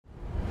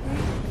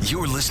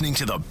You're listening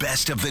to the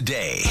best of the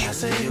day. I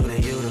say you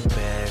the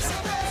best.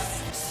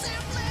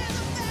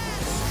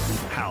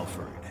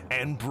 Halford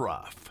and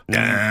Brough. You're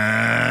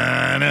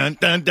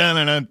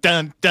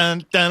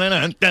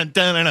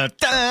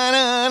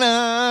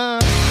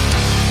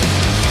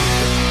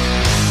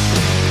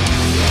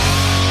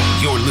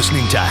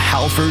listening to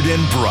Halford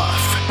and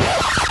Brough.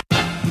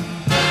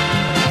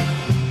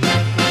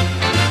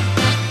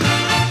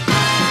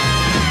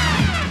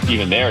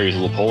 Even there, he was a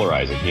little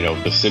polarizing. You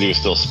know, the city was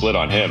still split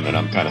on him, and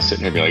I'm kind of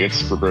sitting here being like,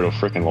 it's Roberto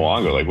freaking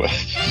Luongo. Like,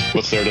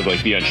 what's there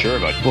to be unsure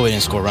about? Well, we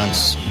didn't score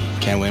runs.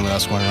 Can't win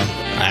without scoring a run.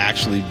 I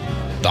actually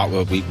thought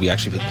we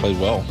actually played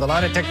well. The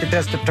lie detector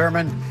test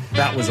determined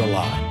that was a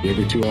lie.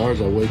 Every 2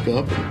 hours I wake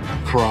up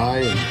and cry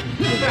and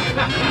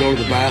go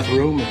to the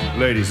bathroom.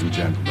 Ladies and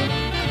gentlemen,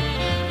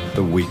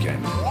 the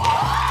weekend.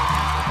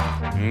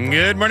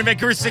 Good morning,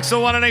 Vancouver.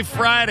 6:01 on a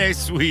Friday.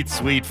 Sweet,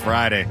 sweet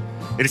Friday.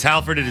 It is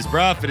Halford, it is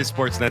Brough, it is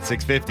Sportsnet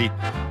 650.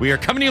 We are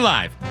coming to you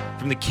live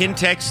from the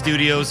Kintec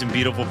Studios in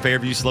beautiful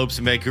Fairview Slopes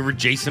in Vancouver.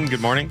 Jason, good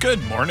morning.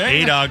 Good morning.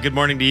 A-Dog, good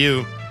morning to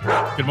you.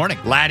 Good morning.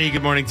 Laddie,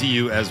 good morning to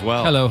you as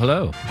well. Hello,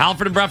 hello.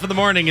 Halford and Brough in the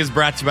morning is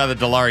brought to you by the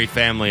Dilawri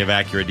family of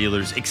Acura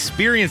dealers.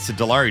 Experience the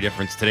Dilawri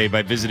difference today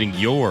by visiting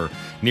your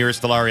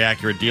nearest Dilawri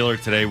Acura dealer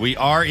today. We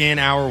are in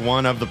hour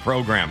one of the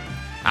program.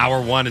 Hour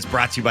one is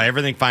brought to you by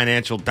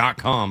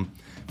everythingfinancial.com.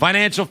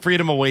 Financial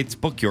freedom awaits.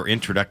 Book your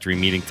introductory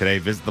meeting today.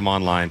 Visit them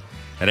online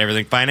at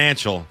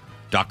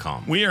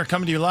everythingfinancial.com. We are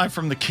coming to you live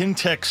from the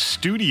Kintec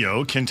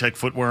studio. Kintec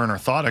Footwear and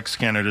Orthotics,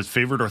 Canada's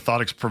favorite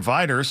orthotics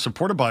provider,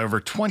 supported by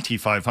over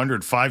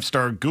 2,500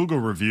 five-star Google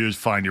reviews.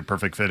 Find your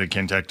perfect fit at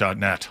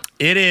kintec.net.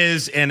 It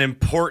is an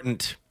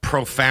important,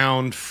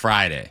 profound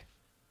Friday.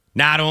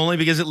 Not only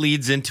because it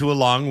leads into a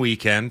long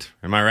weekend.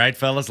 Am I right,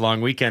 fellas?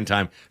 Long weekend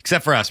time.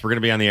 Except for us. We're going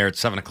to be on the air at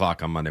 7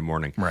 o'clock on Monday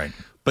morning. Right.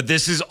 But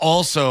this is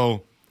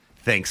also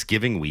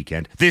Thanksgiving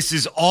weekend. This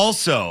is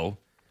also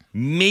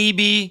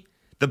maybe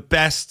the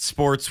best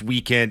sports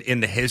weekend in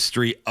the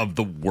history of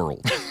the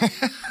world.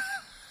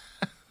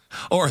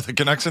 Or the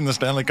Canucks in the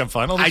Stanley Cup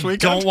final this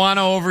weekend? I don't want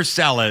to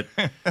oversell it,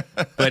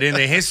 but in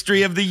the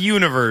history of the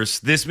universe,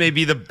 this may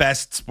be the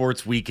best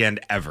sports weekend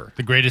ever.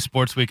 The greatest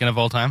sports weekend of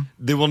all time?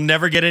 They will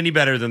never get any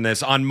better than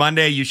this. On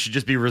Monday, you should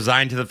just be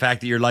resigned to the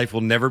fact that your life will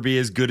never be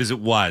as good as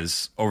it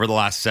was over the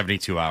last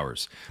 72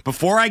 hours.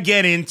 Before I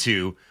get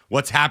into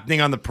what's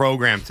happening on the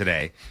program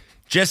today,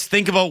 just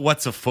think about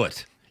what's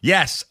afoot.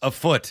 Yes,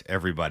 afoot,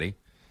 everybody.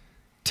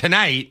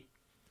 Tonight,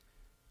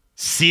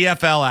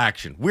 CFL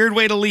action. Weird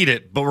way to lead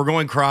it, but we're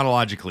going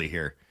chronologically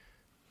here.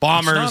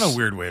 Bombers. It's not a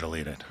weird way to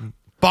lead it.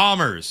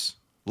 Bombers.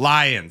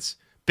 Lions.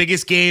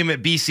 Biggest game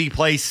at BC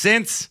Place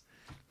since?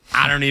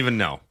 I don't even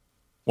know.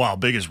 Wow,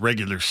 biggest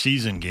regular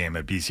season game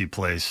at BC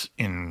Place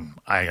in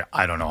I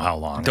don't know how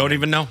long. Don't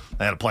even know.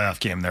 They had a playoff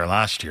game there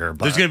last year.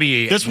 But there's going to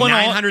be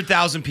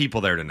 900,000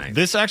 people there tonight.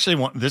 This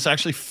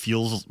actually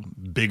feels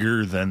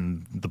bigger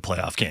than the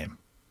playoff game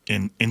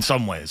in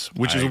some ways,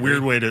 which is a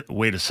weird way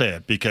to say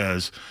it,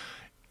 because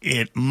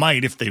it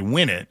might, if they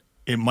win it,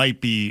 it might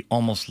be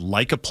almost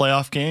like a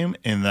playoff game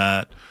in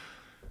that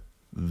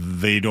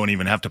they don't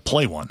even have to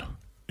play one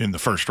in the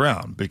first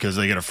round because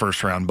they get a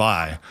first round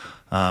bye.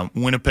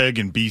 Winnipeg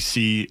and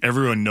BC,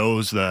 everyone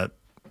knows that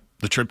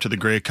the trip to the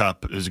Grey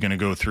Cup is going to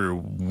go through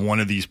one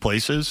of these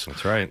places.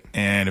 That's right.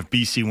 And if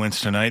BC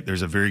wins tonight,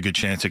 there's a very good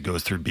chance it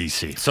goes through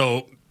BC.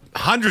 So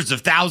hundreds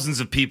of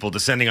thousands of people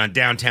descending on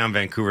downtown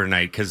Vancouver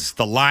tonight because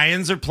the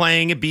Lions are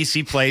playing at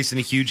BC Place in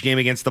a huge game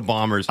against the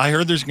Bombers. I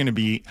heard there's going to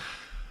be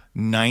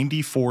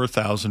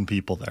 94,000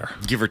 people there.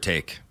 Give or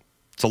take.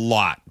 It's a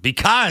lot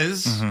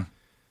because it's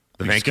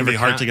going to be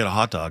hard to get a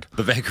hot dog.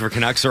 The Vancouver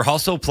Canucks are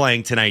also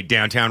playing tonight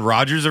downtown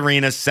Rogers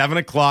Arena, 7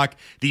 o'clock,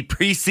 the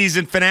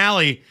preseason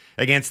finale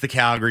against the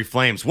Calgary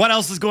Flames. What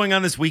else is going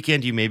on this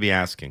weekend, you may be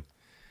asking?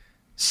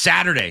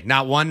 Saturday,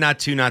 not one, not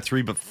two, not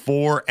three, but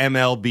 4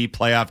 MLB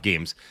playoff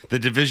games. The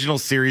divisional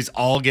series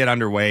all get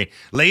underway.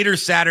 Later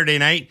Saturday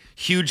night,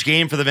 huge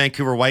game for the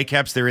Vancouver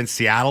Whitecaps. They're in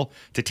Seattle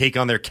to take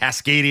on their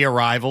Cascadia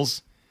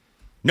rivals.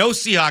 No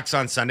Seahawks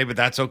on Sunday, but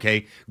that's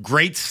okay.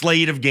 Great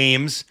slate of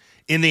games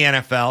in the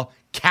NFL,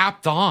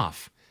 capped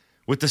off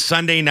with the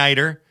Sunday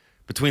nighter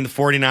between the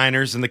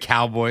 49ers and the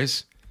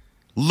Cowboys.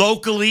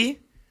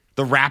 Locally,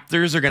 the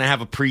Raptors are going to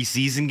have a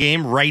preseason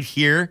game right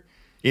here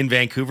in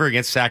Vancouver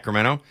against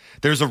Sacramento.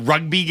 There's a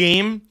rugby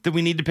game that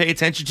we need to pay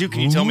attention to.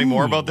 Can you tell me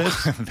more about this?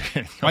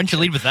 Why don't you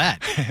lead with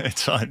that?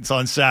 It's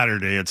on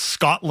Saturday. It's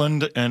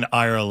Scotland and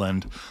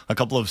Ireland, a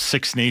couple of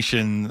Six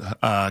Nation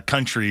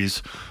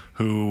countries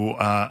who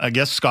I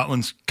guess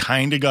Scotland's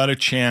kind of got a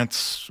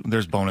chance.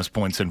 There's bonus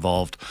points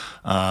involved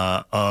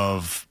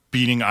of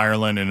beating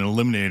Ireland and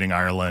eliminating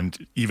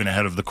Ireland even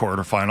ahead of the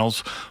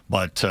quarterfinals.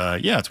 But,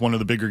 it's one of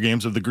the bigger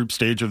games of the group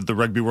stage of the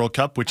Rugby World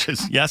Cup, which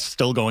is, yes,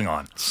 still going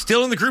on.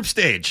 Still in the group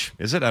stage.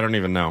 Is it? I don't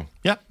even know.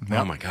 Yeah.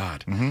 Oh, my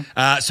God.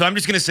 So I'm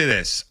just going to say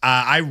this.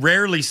 I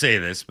rarely say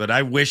this, but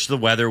I wish the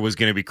weather was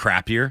going to be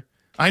crappier.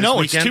 I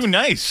know, it's too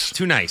nice.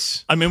 Too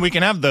nice. I mean, we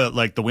can have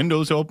the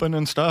windows open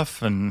and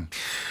stuff, and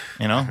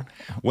You know,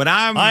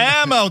 I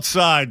am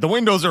outside. The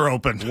windows are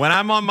open. When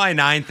I'm on my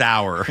 9th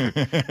hour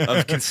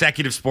of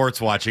consecutive sports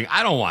watching,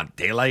 I don't want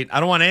daylight. I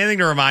don't want anything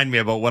to remind me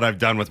about what I've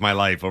done with my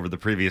life over the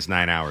previous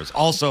 9 hours.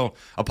 Also,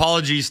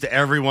 apologies to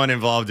everyone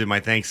involved in my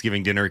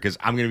Thanksgiving dinner because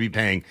I'm going to be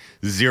paying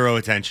zero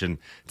attention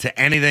to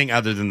anything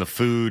other than the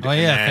food. Oh,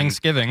 yeah,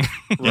 Thanksgiving.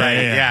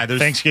 Right. Yeah.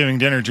 Thanksgiving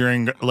dinner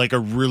during like a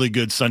really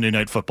good Sunday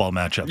night football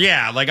matchup.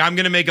 Yeah. Like I'm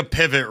going to make a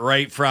pivot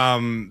right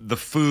from the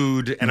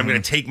food and I'm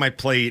going to take my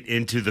plate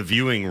into the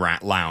viewing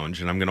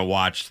lounge and I'm going to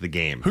watch the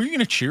game. Who are you going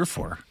to cheer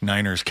for?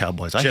 Niners,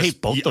 Cowboys. I hate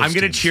both those I'm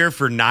going to teams. cheer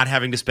for not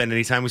having to spend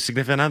any time with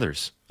significant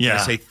others. Yeah. I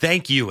say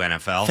thank you,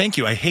 NFL. Thank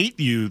you. I hate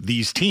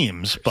these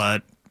teams,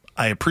 but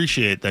I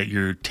appreciate that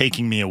you're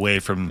taking me away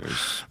from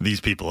these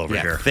people over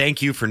here.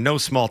 Thank you for no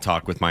small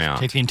talk with my aunt.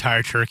 Take the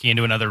entire turkey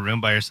into another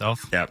room by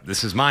yourself. Yeah,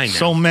 this is mine now.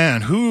 So,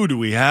 man, who do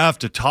we have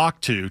to talk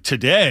to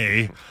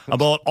today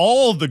about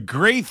all the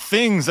great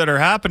things that are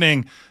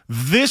happening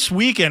this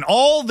weekend?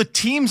 All the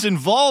teams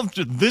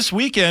involved this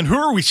weekend. Who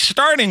are we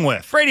starting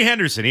with? Brady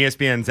Henderson,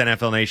 ESPN's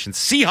NFL Nation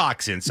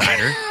Seahawks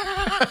insider.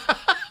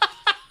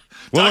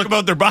 Talk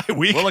about their bye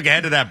week. We'll look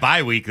ahead to that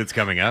bye week that's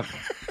coming up.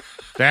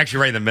 They're actually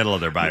right in the middle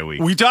of their bye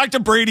week. We talk to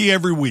Brady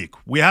every week.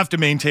 We have to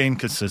maintain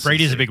consistency.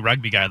 Brady's a big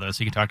rugby guy, though,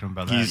 so you can talk to him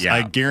about that.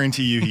 I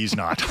guarantee you he's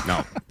not.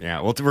 No.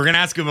 Yeah. Well, we're going to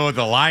ask him about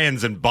the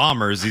Lions and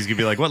Bombers. He's going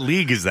to be like, what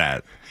league is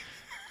that?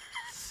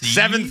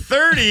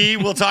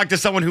 7:30, we'll talk to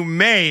someone who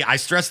may, I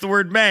stress the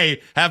word may,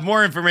 have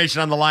more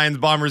information on the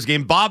Lions-Bombers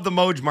game. Bob the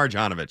Moj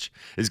Marjanovic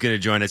is going to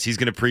join us. He's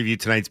going to preview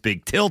tonight's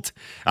big tilt.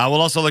 We'll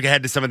also look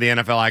ahead to some of the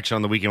NFL action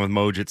on the weekend with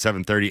Moj at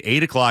 7:30.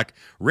 8 o'clock,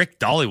 Rick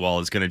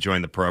Dollywall is going to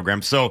join the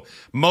program. So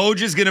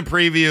Moj is going to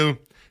preview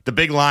the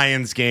big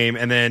Lions game,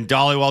 and then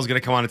Dollywall is going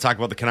to come on and talk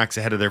about the Canucks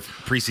ahead of their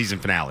preseason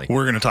finale.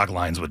 We're going to talk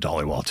Lions with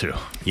Dollywall, too.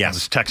 Yes. I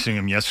was texting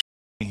him yesterday.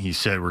 He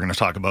said we're going to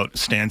talk about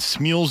Stan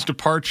Smeal's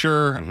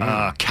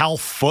departure, Cal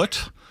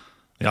Foote,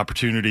 the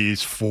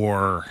opportunities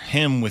for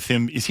him with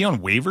him. Is he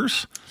on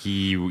waivers?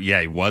 He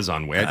was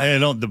on waivers. I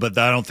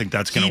don't think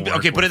that's going to work.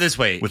 Okay, put it this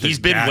way. He's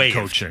been waived.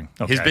 Coaching.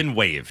 Okay. He's been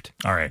waived.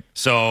 All right.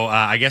 So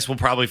I guess we'll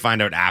probably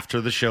find out after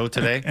the show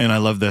today. And I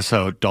love this,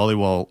 how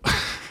Dollywall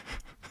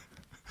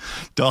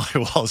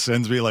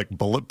sends me like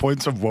bullet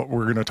points of what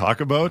we're going to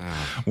talk about.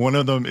 One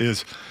of them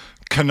is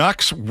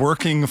Canucks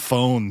working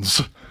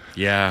phones.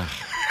 Yeah.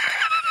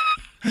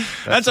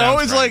 That's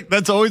always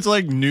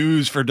like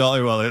news for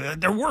Dollywall.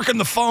 They're working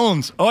the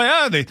phones. Oh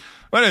yeah,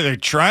 what are they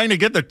trying to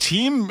get the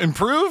team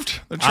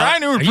improved? They're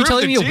trying to improve. Are you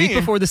telling the me team. a week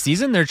before the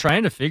season they're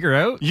trying to figure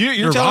out?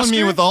 You're telling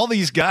me with all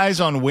these guys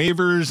on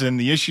waivers and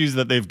the issues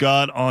that they've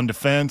got on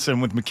defense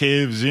and with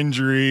McCabe's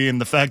injury and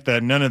the fact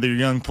that none of their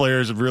young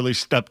players have really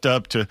stepped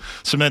up to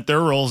cement their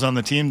roles on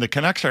the team, the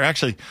Canucks are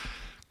actually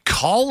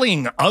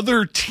calling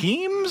other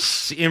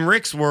teams? In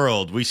Rick's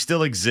world, we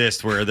still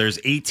exist where there's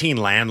 18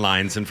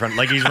 landlines in front,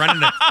 like he's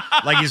running a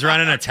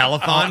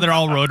telethon. They're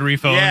all rotary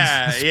phones.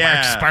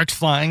 Sparks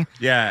flying.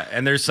 Yeah,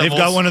 and there's they've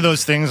got one of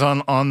those things on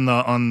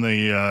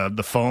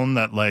the phone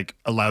that like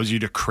allows you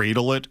to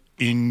cradle it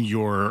in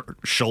your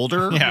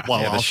shoulder.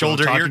 The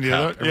shoulder ear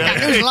cup.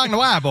 Who's along the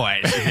wire,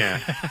 boys?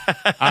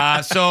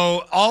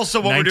 So also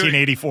what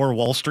 1984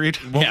 Wall Street.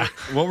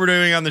 What we're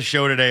doing on the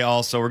show today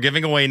also, we're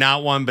giving away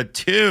not one but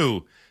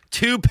two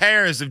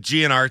pairs of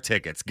GNR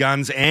tickets,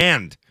 Guns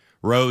and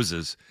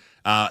Roses.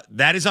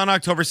 That is on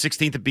October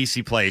 16th at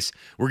BC Place.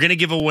 We're going to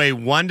give away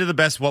one to the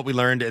best What We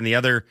Learned and the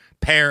other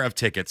pair of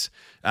tickets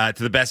to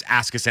the best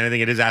Ask Us Anything.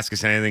 It is Ask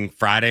Us Anything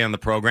Friday on the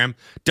program.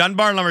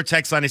 Dunbar Lumber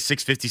text line is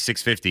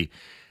 650-650.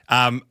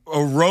 A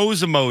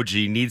rose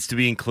emoji needs to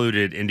be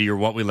included into your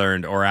What We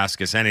Learned or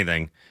Ask Us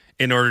Anything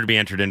in order to be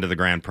entered into the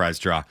grand prize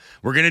draw.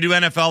 We're going to do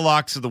NFL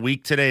locks of the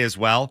week today as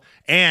well.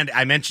 And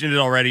I mentioned it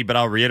already, but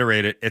I'll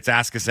reiterate it. It's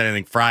Ask Us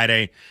Anything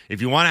Friday. If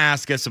you want to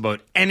ask us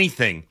about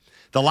anything,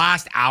 the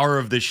last hour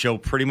of this show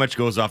pretty much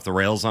goes off the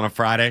rails on a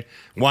Friday.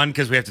 One,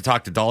 because we have to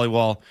talk to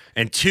Dollywall.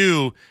 And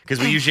two, because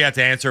we usually have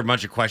to answer a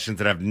bunch of questions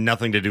that have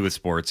nothing to do with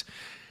sports.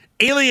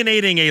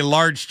 Alienating a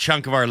large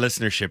chunk of our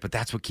listenership, but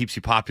that's what keeps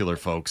you popular,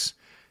 folks,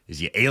 is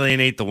you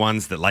alienate the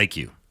ones that like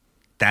you.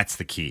 That's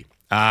the key.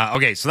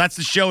 Okay, so that's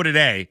the show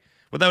today.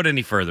 Without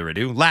any further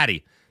ado,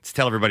 Laddie, let's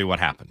tell everybody what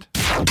happened.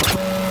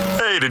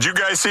 Hey, did you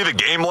guys see the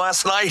game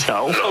last night?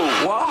 No.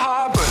 Oh, what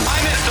happened?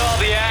 I missed all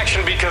the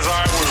action because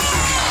I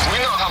was... We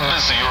know how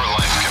busy your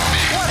life can be.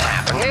 What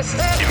happened? Missed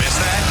that? You missed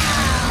that?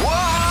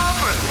 What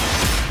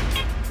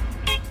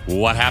happened?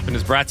 What happened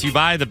is brought to you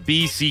by the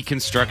BC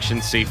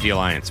Construction Safety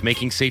Alliance,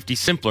 making safety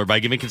simpler by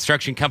giving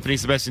construction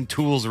companies the best in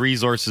tools,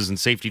 resources, and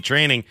safety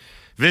training.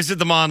 Visit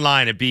them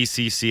online at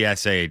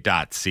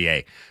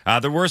bccsa.ca.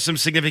 There were some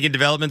significant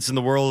developments in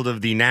the world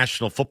of the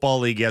National Football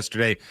League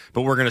yesterday,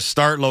 but we're going to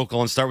start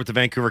local and start with the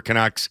Vancouver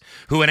Canucks,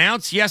 who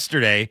announced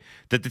yesterday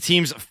that the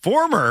team's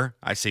former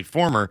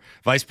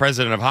Vice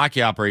President of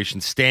Hockey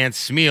Operations, Stan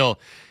Smeal,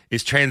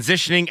 is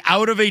transitioning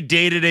out of a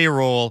day-to-day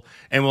role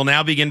and will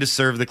now begin to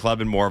serve the club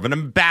in more of an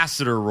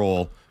ambassador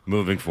role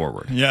moving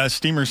forward. Yeah,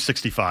 Steamer's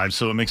 65,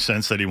 so it makes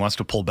sense that he wants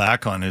to pull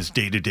back on his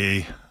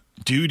day-to-day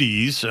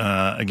duties.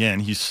 Again,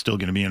 he's still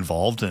going to be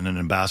involved in an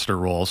ambassador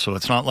role, so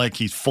it's not like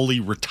he's fully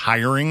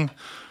retiring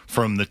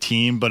from the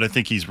team, but I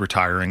think he's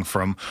retiring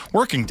from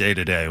working day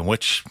to day,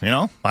 which,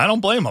 I don't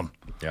blame him.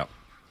 Yeah.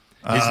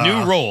 His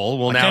new role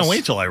will I now... can't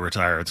wait till I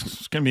retire.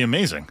 It's going to be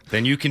amazing.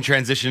 Then you can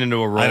transition into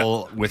a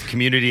role with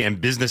community and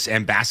business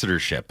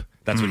ambassadorship.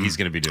 That's what he's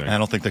going to be doing. I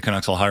don't think the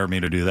Canucks will hire me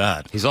to do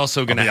that. He's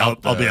also going to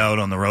help... I'll be out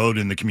on the road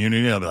in the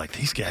community. I'll be like,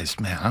 these guys,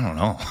 man, I don't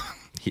know.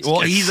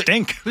 He's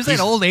stink. Who's that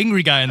old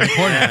angry guy in the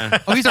corner? Yeah.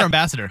 Oh, he's our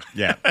ambassador.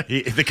 Yeah.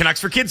 The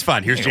Canucks for Kids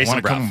Fund. Here's Jason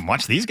Brough. Come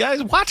watch these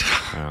guys? What?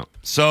 Oh.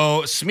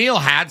 So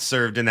Smeal had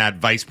served in that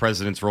vice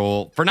president's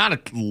role for not a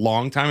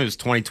long time. It was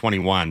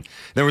 2021.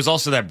 There was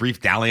also that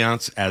brief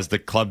dalliance as the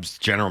club's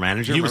general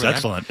manager. He was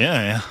excellent.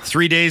 Yeah.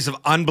 3 days of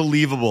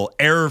unbelievable,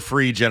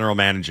 error-free general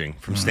managing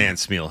from Stan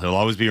Smeal. He'll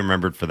always be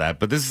remembered for that.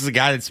 But this is a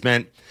guy that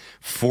spent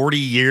 40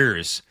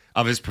 years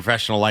of his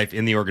professional life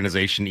in the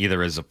organization,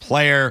 either as a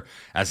player,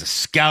 as a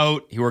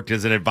scout. He worked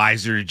as an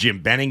advisor to Jim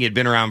Benning. He had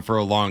been around for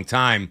a long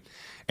time.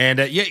 And,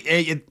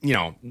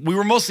 we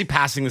were mostly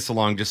passing this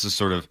along just as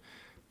sort of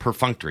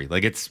perfunctory.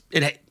 Like,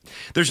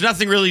 there's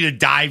nothing really to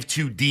dive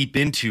too deep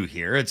into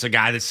here. It's a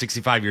guy that's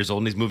 65 years old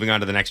and he's moving on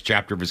to the next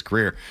chapter of his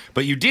career.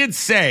 But you did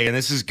say, and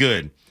this is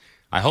good,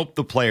 I hope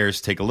the players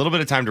take a little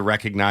bit of time to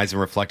recognize and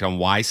reflect on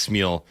why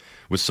Smeal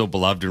was so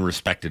beloved and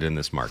respected in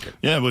this market.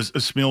 Yeah,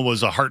 Smeal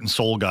was a heart and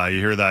soul guy. You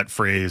hear that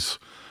phrase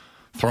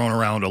thrown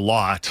around a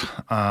lot.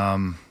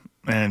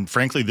 And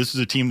frankly, this is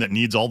a team that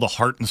needs all the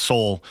heart and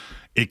soul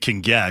it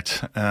can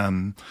get.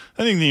 I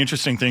think the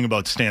interesting thing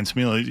about Stan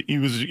Smeal,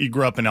 he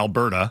grew up in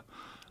Alberta,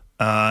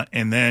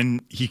 and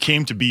then he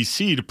came to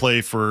BC to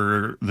play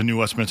for the New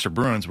Westminster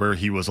Bruins, where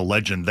he was a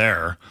legend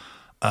there.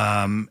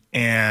 And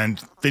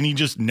then he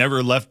just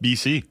never left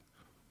BC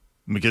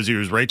because he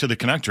was right to the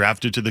Canucks,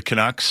 drafted to the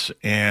Canucks.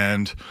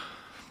 And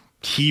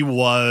he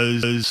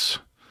was,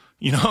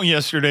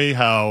 yesterday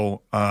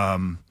how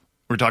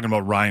we're talking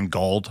about Ryan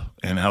Gauld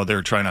and how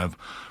they're trying to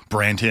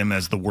brand him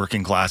as the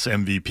working class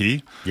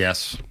MVP.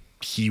 Yes.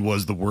 He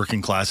was the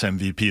working class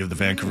MVP of the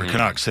Vancouver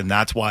Canucks. And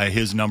that's why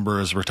his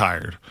number is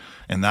retired.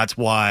 And that's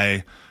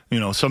why...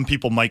 some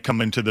people might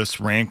come into this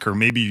rank, or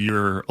maybe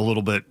you're a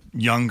little bit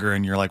younger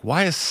and you're like,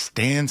 why is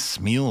Stan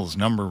Smeal's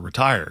number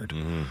retired?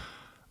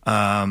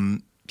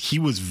 He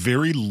was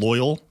very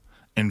loyal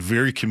and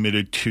very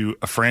committed to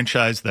a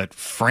franchise that,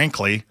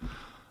 frankly,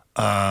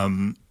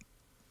 was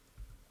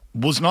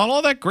not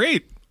all that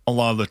great a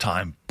lot of the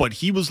time, but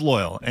he was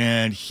loyal.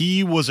 And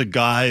he was a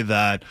guy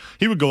that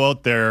he would go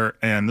out there,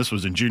 and this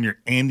was in junior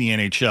and the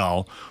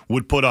NHL,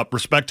 would put up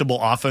respectable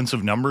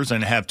offensive numbers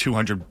and have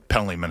 200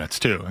 penalty minutes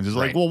too. And he's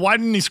like, well, why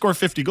didn't he score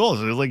 50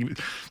 goals? It was like,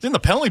 he's in the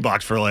penalty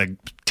box for like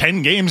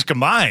 10 games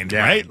combined,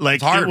 right? Like,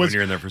 it's hard when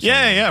you're in there for so long.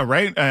 Yeah,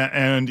 right.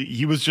 And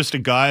he was just a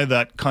guy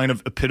that kind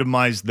of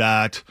epitomized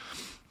that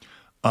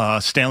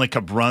Stanley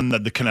Cup run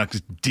that the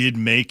Canucks did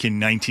make in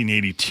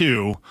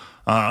 1982.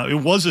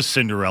 It was a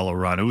Cinderella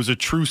run. It was a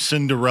true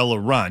Cinderella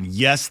run.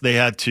 Yes, they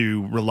had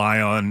to rely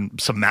on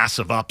some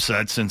massive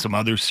upsets in some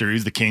other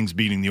series, the Kings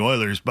beating the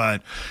Oilers,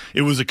 but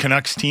it was a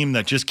Canucks team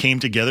that just came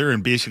together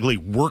and basically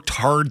worked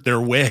their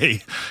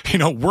way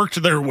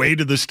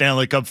to the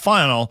Stanley Cup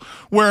final,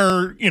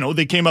 where,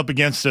 they came up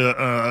against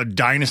a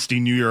dynasty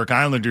New York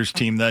Islanders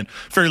team that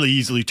fairly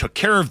easily took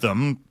care of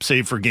them,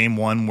 save for game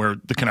one where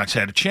the Canucks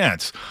had a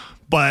chance.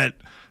 But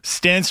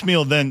Stan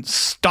Smeal then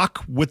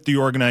stuck with the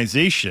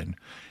organization.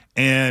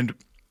 And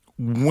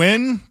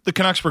when the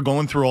Canucks were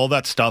going through all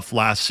that stuff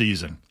last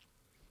season,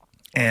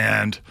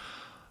 and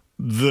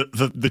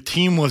the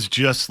team was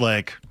just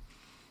like,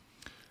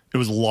 it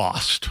was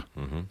lost.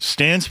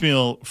 Stan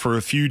Smeal, for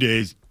a few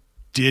days,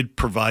 did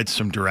provide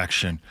some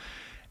direction.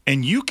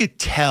 And you could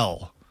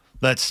tell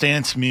that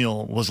Stan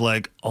Smeal was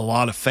like a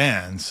lot of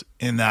fans,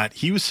 in that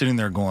he was sitting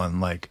there going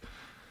like,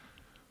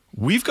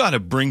 we've got to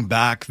bring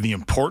back the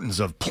importance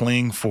of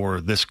playing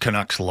for this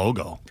Canucks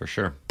logo. For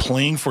sure.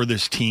 Playing for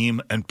this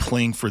team and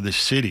playing for this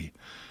city.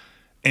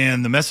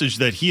 And the message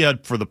that he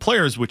had for the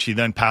players, which he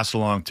then passed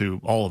along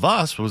to all of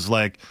us, was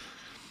like,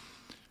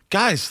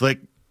 guys, like,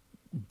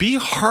 be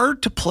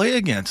hard to play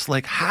against.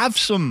 Like, have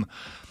some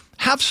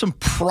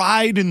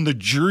pride in the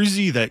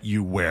jersey that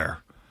you wear.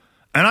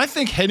 And I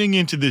think heading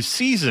into this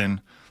season,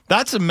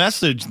 that's a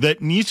message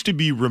that needs to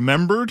be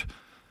remembered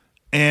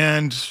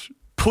and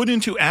put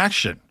into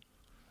action.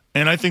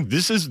 And I think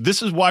this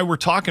is why we're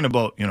talking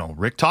about,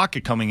 Rick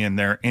Tocchet coming in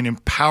there and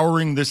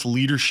empowering this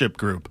leadership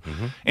group.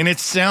 And it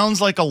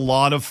sounds like a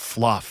lot of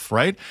fluff,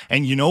 right?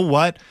 And you know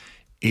what?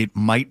 It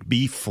might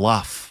be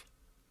fluff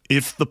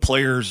if the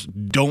players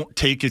don't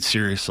take it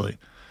seriously.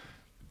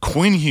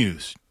 Quinn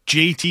Hughes,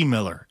 JT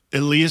Miller,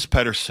 Elias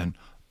Pettersson,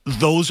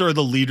 those are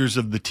the leaders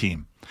of the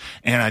team.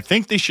 And I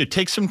think they should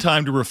take some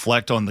time to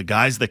reflect on the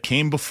guys that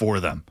came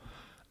before them,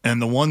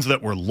 and the ones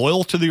that were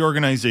loyal to the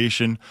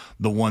organization,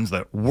 the ones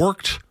that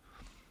worked,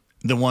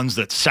 the ones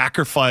that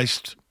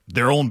sacrificed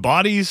their own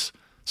bodies,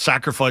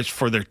 sacrificed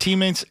for their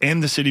teammates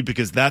and the city,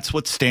 because that's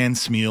what Stan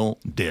Smeal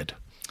did.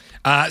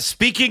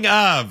 Speaking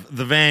of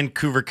the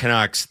Vancouver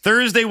Canucks,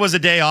 Thursday was a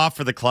day off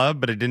for the club,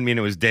 but it didn't mean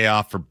it was day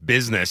off for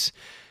business.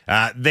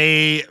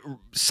 They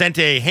sent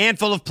a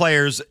handful of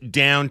players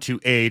down to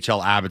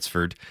AHL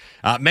Abbotsford,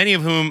 many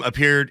of whom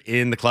appeared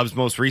in the club's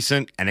most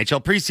recent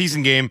NHL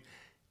preseason game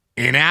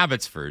in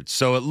Abbotsford.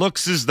 So it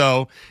looks as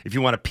though, if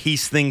you want to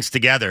piece things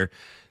together,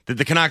 that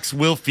the Canucks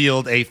will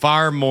field a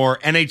far more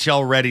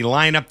NHL-ready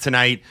lineup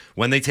tonight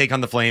when they take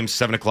on the Flames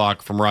 7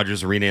 o'clock from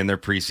Rogers Arena in their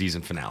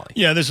preseason finale.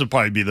 Yeah, this will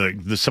probably be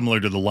the similar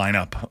to the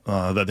lineup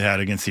that they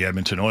had against the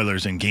Edmonton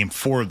Oilers in Game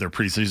 4 of their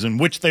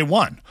preseason, which they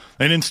won.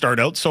 They didn't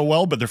start out so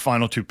well, but their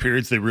final 2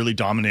 periods, they really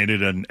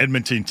dominated an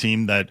Edmonton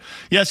team that,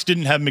 yes,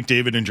 didn't have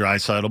McDavid and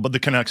Draisaitl, but the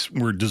Canucks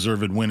were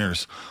deserved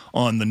winners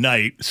on the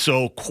night.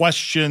 So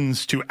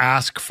questions to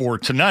ask for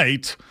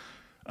tonight,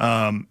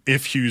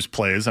 if Hughes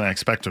plays, and I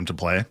expect him to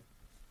play,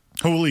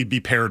 who will he be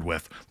paired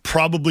with?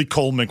 Probably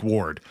Cole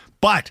McWard.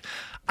 But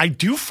I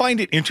do find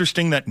it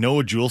interesting that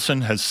Noah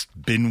Juulsen has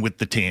been with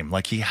the team.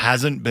 Like, he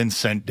hasn't been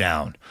sent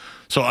down.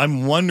 So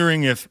I'm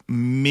wondering if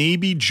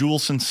maybe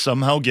Juulsen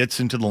somehow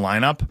gets into the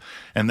lineup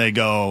and they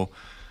go,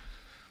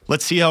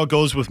 let's see how it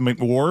goes with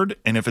McWard.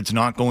 And if it's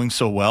not going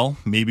so well,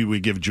 maybe we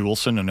give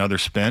Juulsen another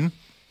spin.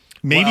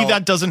 Maybe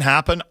that doesn't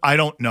happen. I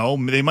don't know.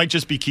 They might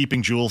just be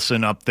keeping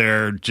Juulsen up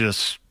there.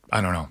 I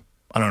don't know.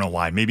 I don't know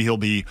why. Maybe he'll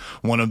be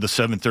one of the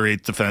 7th or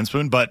 8th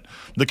defensemen, but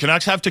the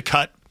Canucks have to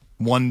cut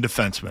one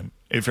defenseman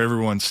if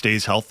everyone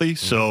stays healthy.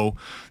 Mm-hmm. So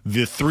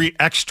the 3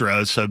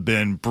 extras have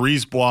been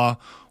Brisebois,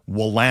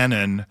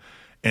 Wolanin,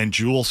 and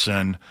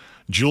Juulsen.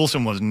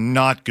 Juulsen was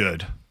not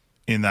good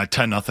in that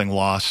 10-0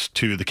 loss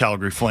to the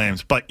Calgary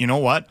Flames, but you know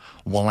what?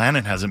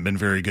 Wolanin hasn't been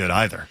very good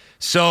either.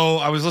 So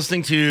I was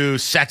listening to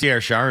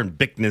Satyar Shah and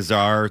Bick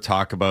Nazar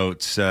talk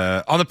about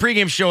on the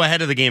pregame show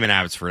ahead of the game in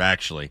Abbotsford,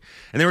 actually.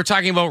 And they were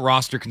talking about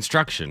roster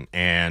construction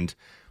and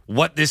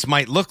what this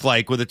might look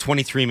like with a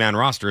 23-man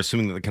roster,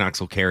 assuming that the Canucks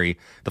will carry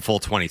the full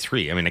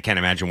 23. I mean, I can't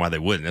imagine why they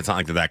wouldn't. It's not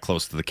like they're that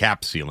close to the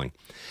cap ceiling.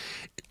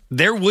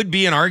 There would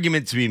be an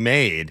argument to be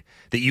made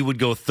that you would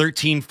go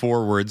 13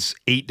 forwards,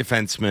 8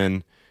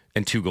 defensemen,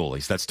 and 2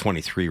 goalies. That's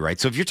 23, right?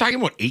 So if you're talking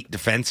about 8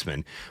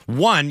 defensemen,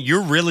 one,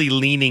 you're really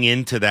leaning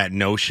into that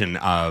notion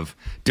of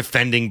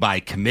defending by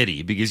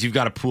committee because you've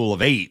got a pool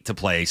of 8 to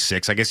play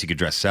 6. I guess you could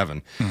dress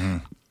 7. Mm-hmm.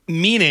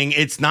 Meaning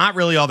it's not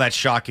really all that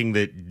shocking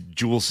that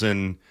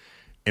Juulsen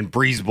and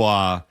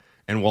Brisebois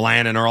and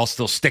Wolanin are all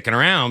still sticking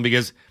around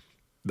because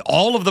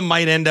all of them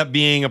might end up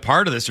being a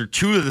part of this, or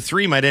 2 of the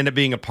 3 might end up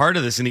being a part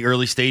of this in the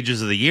early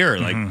stages of the year.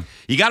 Mm-hmm. Like,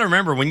 you got to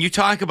remember, when you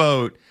talk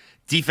about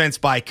defense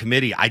by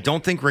committee, I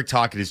don't think Rick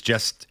Tocchet is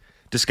just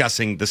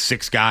discussing the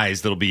 6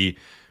 guys that'll be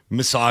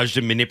massaged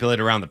and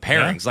manipulated around the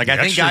pairings. Yeah, I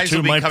think guys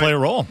might play a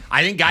role.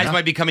 I think guys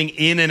might be coming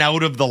in and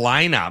out of the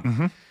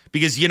lineup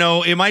because,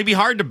 it might be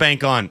hard to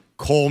bank on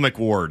Cole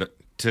McWard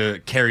to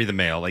carry the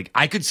mail. Like,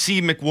 I could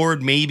see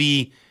McWard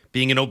maybe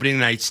being an opening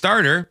night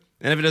starter,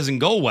 and if it doesn't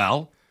go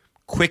well,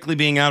 quickly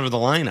being out of the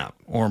lineup.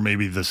 Or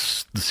maybe the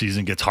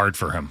season gets hard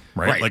for him,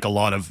 right? Like a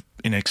lot of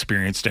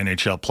inexperienced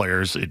NHL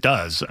players, it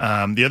does.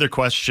 The other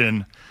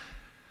question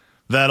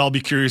that I'll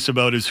be curious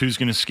about is who's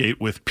going to skate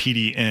with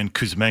Petey and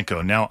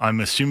Kuzmenko. Now, I'm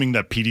assuming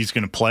that Petey's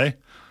going to play.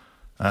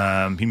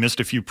 He missed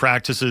a few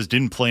practices,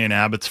 didn't play in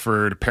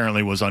Abbotsford,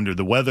 apparently was under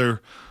the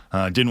weather,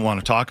 didn't want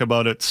to talk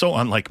about it. So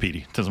unlike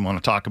Petey, doesn't want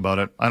to talk about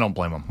it. I don't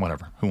blame him,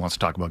 whatever. Who wants to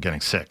talk about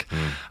getting sick?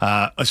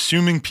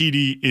 Assuming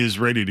Petey is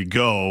ready to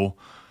go,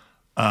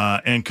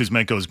 and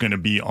Kuzmenko is going to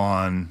be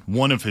on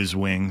one of his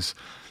wings.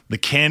 The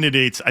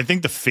candidates, I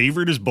think the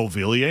favorite is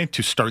Beauvillier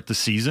to start the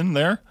season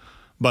there,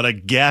 but I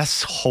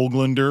guess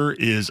Höglander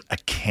is a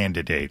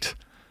candidate.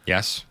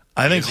 Yes.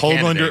 I think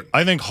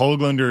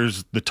Höglander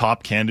is the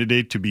top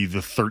candidate to be the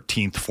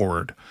 13th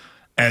forward,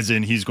 as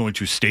in he's going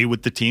to stay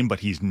with the team, but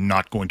he's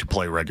not going to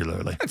play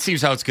regularly. That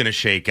seems how it's going to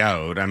shake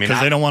out. I mean,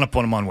 because they don't want to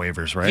put him on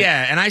waivers, right?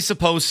 Yeah, and I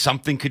suppose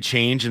something could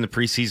change in the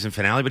preseason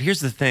finale, but here's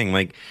the thing.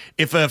 Like,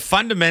 if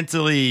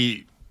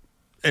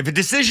a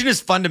decision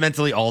is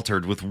fundamentally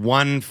altered with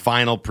one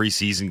final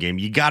preseason game,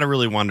 you got to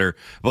really wonder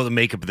about the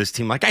makeup of this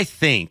team. Like, I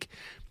think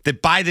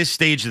that by this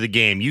stage of the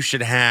game, you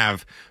should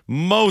have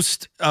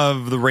most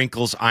of the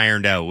wrinkles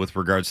ironed out with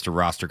regards to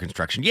roster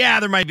construction. Yeah,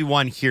 there might be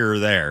one here or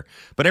there,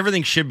 but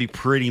everything should be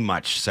pretty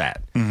much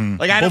set. Mm-hmm.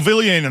 Like,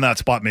 Beauvillier in that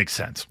spot makes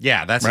sense.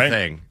 Yeah, that's right? the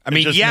thing. I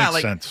mean,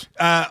 makes sense.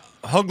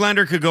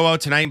 Höglander could go out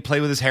tonight and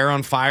play with his hair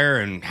on fire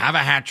and have a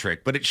hat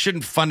trick, but it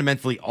shouldn't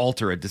fundamentally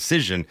alter a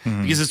decision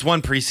because it's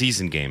one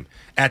preseason game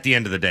at the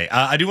end of the day.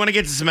 I do want to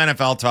get to some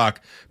NFL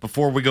talk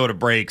before we go to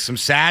break. Some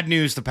sad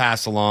news to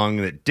pass along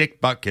that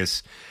Dick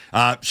Butkus,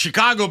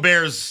 Chicago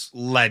Bears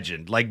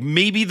legend, like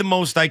maybe the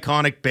most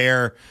iconic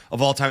Bear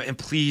of all time. And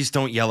please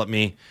don't yell at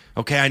me.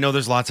 Okay, I know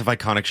there's lots of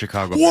iconic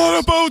Chicago Bears.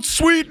 What about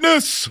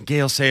Sweetness?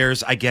 Gale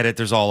Sayers, I get it.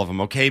 There's all of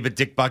them, okay? But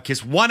Dick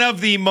Butkus, one of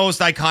the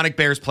most iconic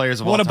Bears players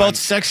of all time. What about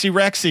Sexy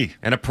Rexy?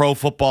 And a Pro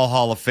Football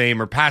Hall of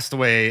Famer, passed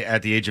away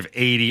at the age of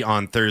 80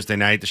 on Thursday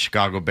night, the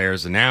Chicago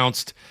Bears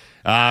announced.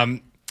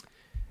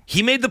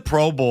 He made the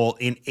Pro Bowl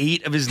in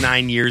 8 of his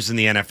 9 years in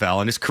the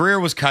NFL, and his career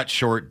was cut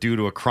short due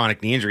to a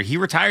chronic knee injury. He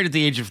retired at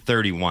the age of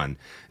 31.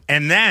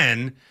 And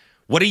then,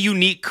 what a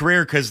unique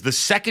career, because the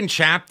second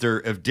chapter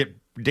of Dick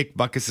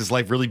Butkus'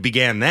 life really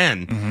began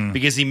then,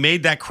 because he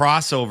made that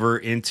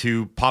crossover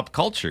into pop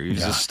culture. He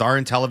was a star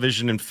in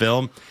television and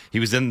film.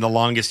 He was in The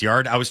Longest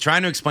Yard. I was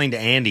trying to explain to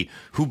Andy,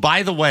 who,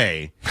 by the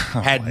way,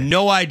 had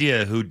no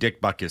idea who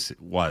Dick Butkus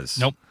was.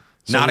 Nope.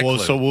 Not a clue.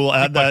 So we'll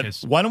add Dick that.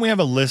 Butkus. Why don't we have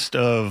a list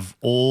of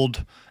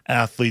old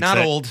athletes? Not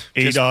that old,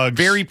 just A-Dogs,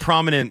 very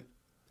prominent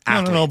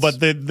athletes. No, but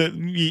the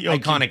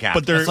iconic athletes.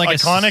 But they're That's like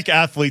iconic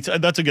athletes.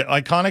 That's a good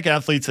iconic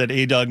athletes that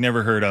A-Dog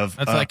never heard of.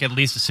 That's like at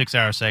least a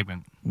 6-hour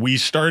segment. We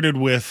started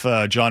with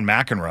John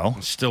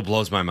McEnroe. Still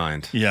blows my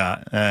mind.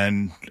 Yeah,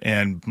 and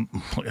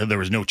there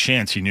was no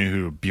chance he knew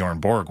who Bjorn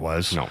Borg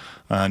was. No.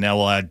 Now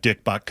we'll add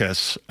Dick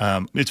Butkus.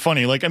 It's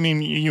funny, like, I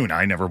mean, you and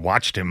I never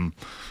watched him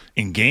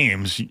in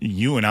games.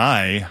 You and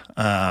I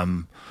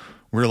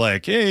we're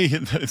like, hey,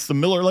 it's the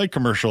Miller Lite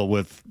commercial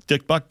with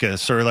Dick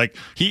Butkus. Or like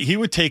he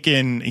would take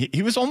in,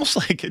 he was almost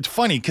like, it's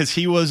funny because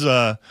he was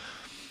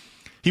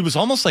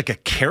almost like a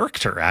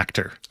character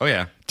actor. Oh,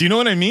 yeah. Do you know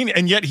what I mean?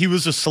 And yet he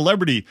was a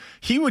celebrity.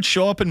 He would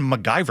show up in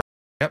MacGyver.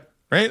 Yep.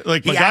 Right?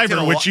 Like He acted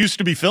MacGyver, which used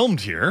to be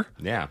filmed here.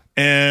 Yeah.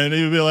 And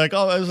he would be like,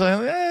 oh, I was like,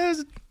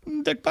 it's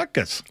Dick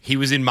Butkus. He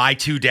was in My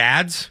Two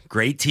Dads,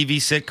 great TV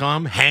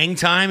sitcom. Hang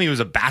Time, he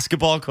was a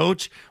basketball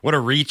coach. What a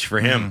reach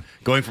for him,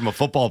 going from a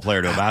football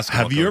player to a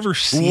basketball coach. Have you ever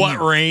seen... What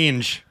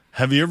range?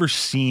 Have you ever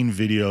seen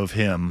video of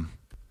him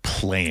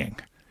playing?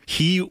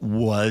 He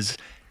was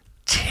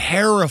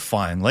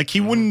terrifying. Like,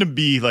 he wouldn't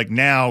be like,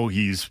 now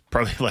he's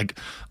probably like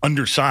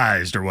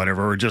undersized or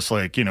whatever, or just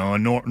like, you know, a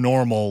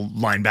normal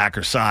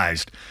linebacker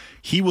sized.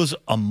 He was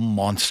a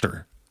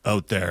monster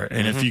out there.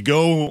 And if you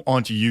go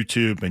onto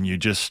YouTube and you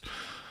just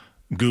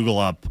Google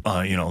up,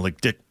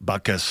 like Dick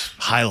Butkus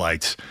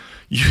highlights,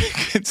 you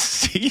can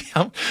see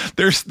how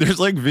there's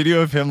like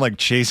video of him like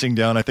chasing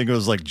down, I think it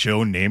was like Joe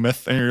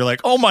Namath, and you're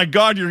like, oh my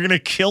God, you're gonna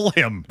kill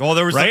him. Well,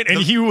 there was right,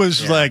 and he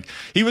was like,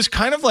 he was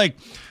kind of like,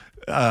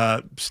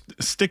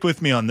 stick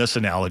with me on this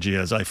analogy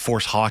as I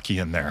force hockey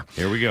in there.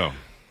 Here we go.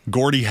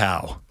 Gordie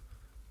Howe.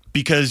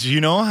 Because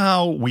you know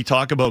how we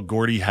talk about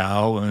Gordie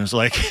Howe, and it's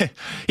like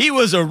he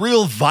was a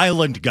real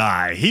violent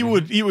guy. He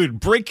would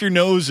break your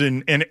nose,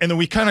 and then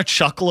we kind of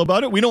chuckle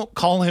about it. We don't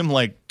call him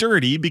like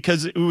dirty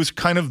because it was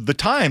kind of the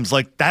times.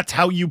 Like, that's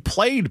how you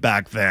played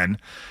back then.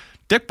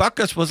 Dick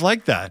Butkus was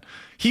like that.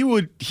 He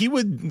would.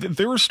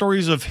 There were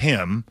stories of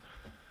him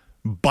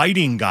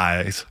biting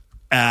guys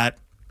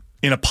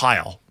in a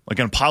pile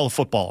of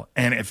football.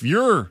 And if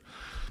you're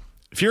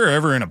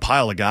ever in a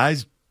pile of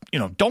guys,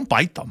 don't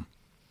bite them.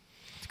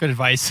 Good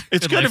advice.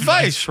 It's good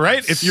advice,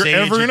 right? If you're Sage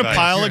ever in a advice.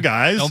 pile of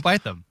guys, Don't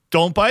bite them.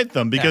 Don't bite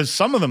them, because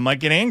some of them might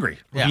get angry.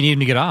 You need him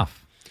to get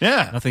off.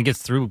 Yeah. Nothing gets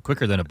through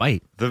quicker than a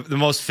bite.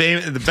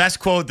 The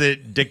best quote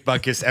that Dick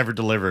Butkus ever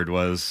delivered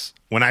was,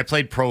 when I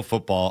played pro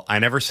football, I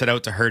never set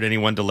out to hurt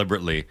anyone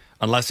deliberately,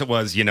 unless it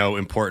was,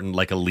 important,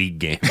 like a league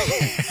game.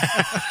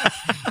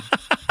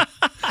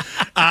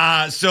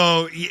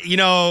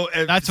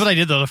 That's what I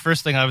did, though. The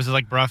first thing I was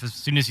like, Brough, as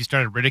soon as he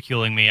started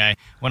ridiculing me, I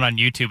went on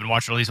YouTube and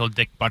watched all these old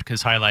Dick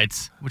Butkus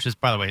highlights, which is,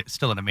 by the way,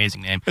 still an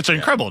amazing name. It's an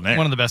incredible name.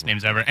 One of the best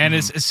names ever. And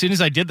as soon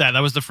as I did that,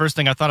 that was the first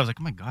thing I thought. I was like,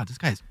 oh my God, this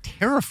guy is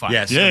terrifying.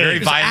 Yes, very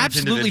He's violent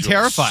absolutely individual.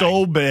 terrifying.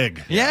 So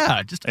big.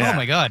 Yeah, oh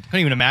my God. Couldn't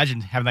even imagine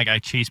having that guy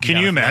chase me Can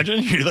down. you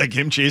imagine? You're like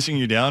him chasing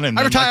you down, and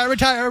I then,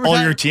 retire.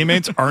 all your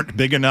teammates aren't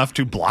big enough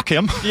to block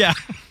him. Yeah.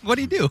 What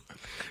do you do?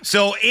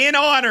 So, in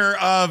honor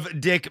of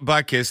Dick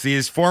Butkus,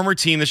 his former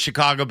team, the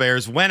Chicago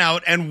Bears, went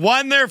out and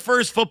won their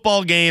first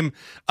football game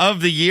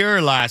of the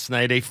year last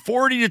night. A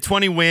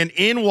 40-20 win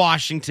in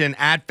Washington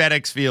at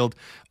FedEx Field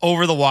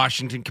over the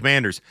Washington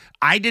Commanders.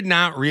 I did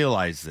not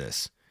realize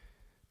this.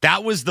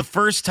 That was the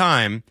first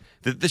time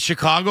that the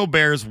Chicago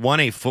Bears won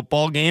a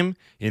football game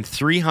in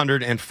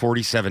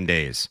 347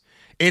 days.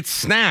 It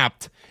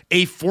snapped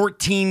a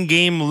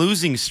 14-game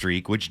losing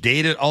streak, which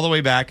dated all the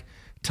way back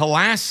to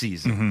last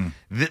season.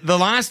 The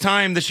last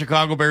time the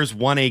Chicago Bears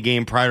won a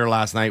game prior to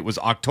last night was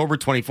October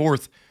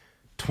 24th,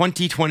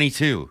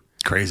 2022.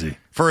 Crazy.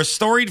 For a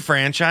storied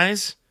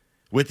franchise,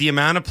 with the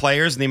amount of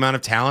players and the amount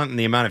of talent and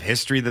the amount of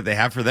history that they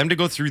have, for them to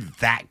go through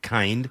that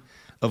kind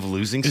of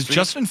losing streak. Is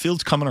Justin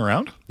Fields coming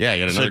around? Yeah,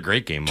 he had another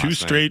great game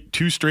last night.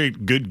 Two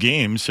straight good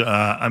games.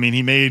 I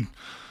mean,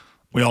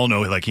 we all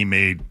know he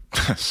made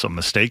some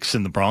mistakes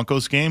in the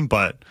Broncos game,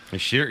 but He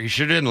sure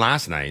didn't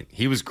last night.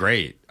 He was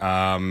great.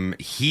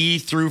 He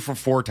threw for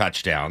 4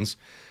 touchdowns.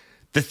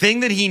 The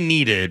thing that he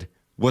needed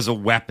was a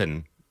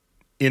weapon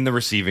in the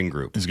receiving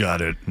group. he's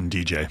got it in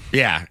DJ.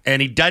 Yeah,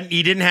 and he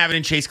didn't have it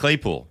in Chase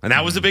Claypool. And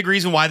that was a big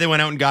reason why they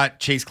went out and got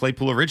Chase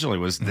Claypool originally,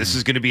 was this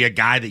is going to be a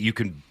guy that you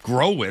can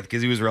grow with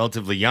because he was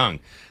relatively young.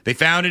 They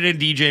found it in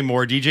DJ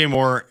Moore. DJ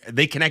Moore,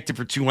 they connected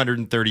for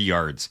 230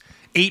 yards.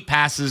 8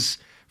 passes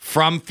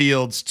from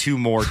Fields to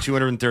Moore,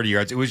 230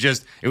 yards. It was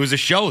a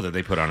show that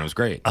they put on. It was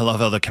great. I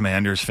love how the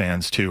Commanders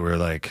fans too were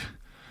like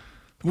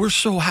we're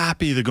so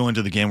happy to go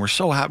into the game. We're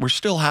so happy. We're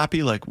still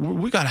happy. Like,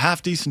 we got a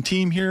half-decent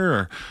team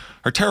here.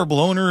 Our terrible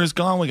owner is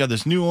gone. We got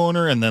this new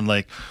owner. And then,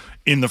 like,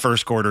 in the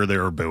first quarter, they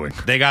were booing.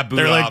 They got booed.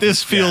 They're off. like,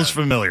 this feels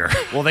familiar.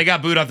 Well, they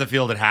got booed off the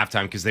field at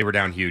halftime because they were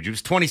down huge. It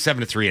was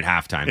 27-3 at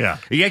halftime.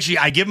 Yeah. Actually,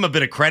 I give them a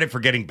bit of credit for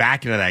getting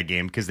back into that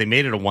game because they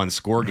made it a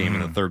one-score game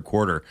in the third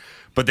quarter.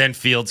 But then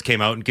Fields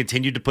came out and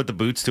continued to put the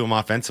boots to him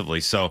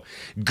offensively. So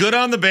good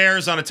on the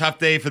Bears on a tough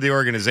day for the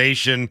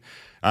organization.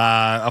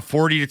 A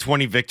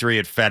 40-20 victory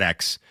at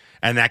FedEx.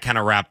 And that kind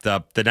of wrapped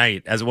up the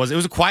night as it was. It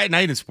was a quiet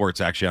night in sports,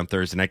 actually, on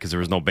Thursday night because there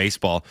was no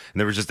baseball. And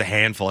there was just a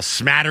handful, a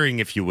smattering,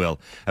 if you will,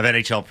 of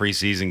NHL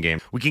preseason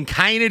games. We can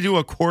kind of do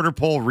a quarter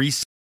pole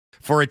reset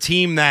for a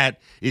team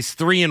that is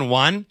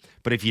 3-1.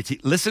 But if you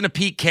listen to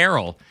Pete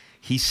Carroll,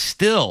 he's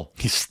still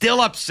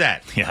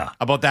upset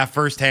about that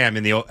first ham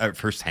in the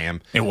first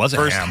ham. It was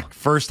a ham.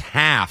 First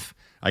half.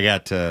 I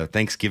got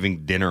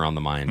Thanksgiving dinner on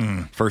the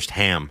mind. First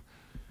ham.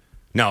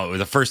 No, it was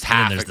the first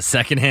half. And there's the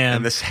second ham.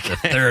 And the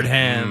third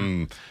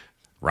ham.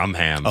 Rum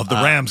ham. Of the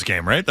Rams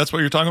game, right? That's what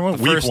you're talking about?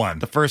 Week 1.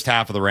 The first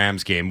half of the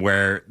Rams game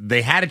where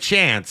they had a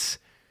chance,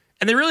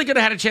 and they really could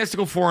have had a chance to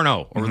go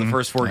 4-0 over the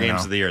first 4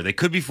 games of the year. They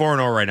could be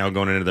 4-0 right now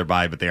going into their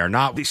bye, but they are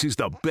not. This is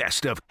the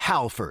best of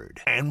Halford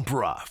and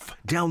Brough.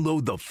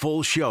 Download the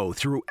full show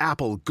through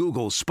Apple,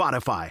 Google,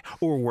 Spotify,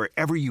 or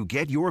wherever you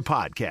get your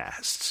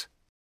podcasts.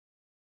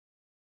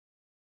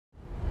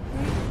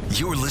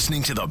 You're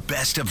listening to the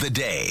best of the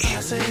day. I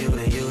say you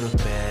the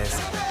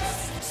best.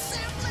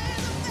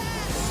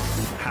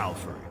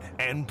 Halford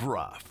and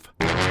Brough.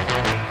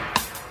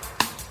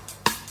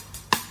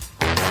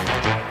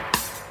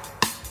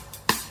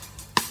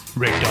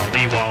 Rick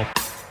Dollywall.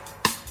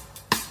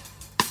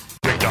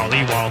 Rick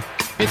Dollywall.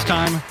 It's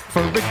time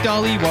for Rick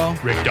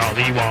Dollywall. Rick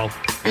Dollywall.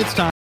 It's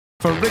time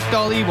for Rick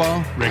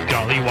Dollywall. Rick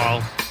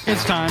Dollywall.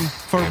 It's time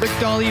for Rick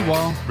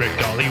Dollywall. Rick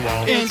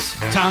Dollywall. It's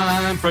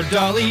time for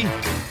Dolly.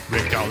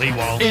 Rick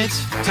Dollywall.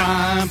 It's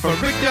time for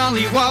Rick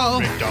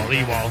Dollywall. Rick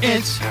Dollywall.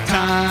 It's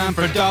time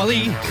for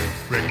Dolly.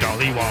 Rick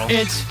Dollywall.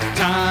 It's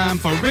time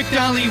for Rick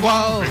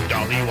Dollywall. Rick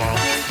Dollywall.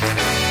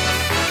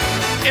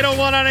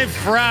 8:01 on a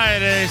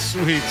Friday.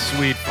 Sweet,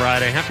 sweet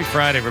Friday. Happy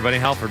Friday, everybody.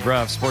 Halford,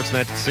 Brough,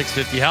 Sportsnet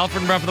 650. Halford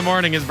and Brough of the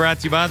Morning is brought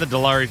to you by the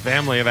Dilawri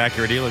family of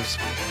Acura dealers.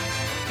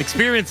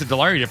 Experience the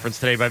Dilawri difference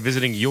today by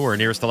visiting your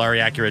nearest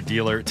Dilawri Acura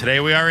dealer. Today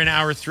we are in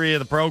hour 3 of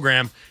the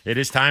program. It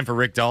is time for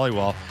Rick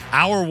Dollywall.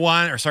 Hour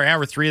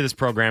 3 of this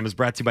program is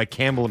brought to you by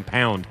Campbell &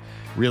 Pound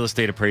Real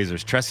Estate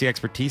Appraisers. Trust the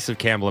expertise of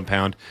Campbell &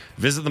 Pound.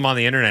 Visit them on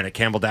the internet at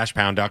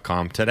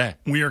campbell-pound.com today.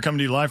 We are coming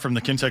to you live from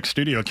the Kintec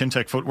studio.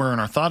 Kintec Footwear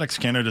and Orthotics,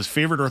 Canada's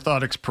favorite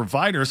orthotics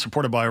provider,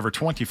 supported by over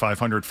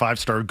 2,500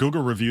 5-star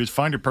Google reviews.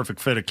 Find your perfect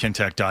fit at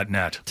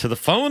kintec.net. To the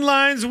phone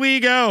lines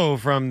we go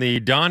from the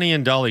Donnie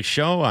and Dolly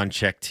Show on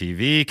Check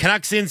TV.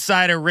 Canucks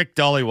insider Rick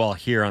Dollywall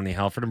here on the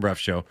Halford and Brough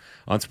Show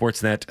on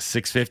Sportsnet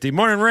 650.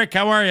 Morning, Rick.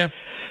 How are you?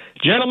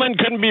 Gentlemen,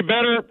 couldn't be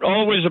better.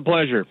 Always a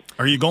pleasure.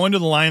 Are you going to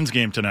the Lions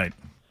game tonight?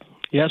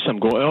 Yes, I'm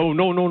going. Oh,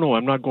 no.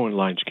 I'm not going to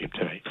Lions game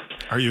tonight.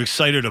 Are you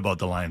excited about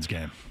the Lions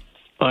game?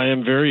 I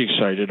am very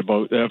excited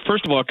about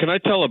first of all, can I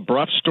tell a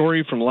Brough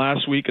story from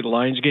last week at the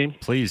Lions game?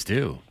 Please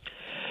do.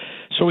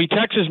 So he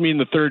texts me in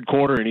the third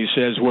quarter, and he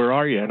says, "Where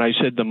are you?" And I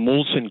said, "The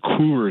Molson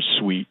Coors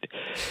suite."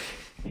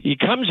 He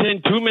comes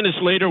in 2 minutes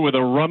later with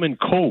a rum and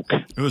Coke.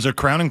 It was a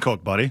Crown and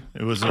Coke, buddy.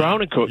 It was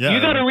Crown and Coke. Yeah,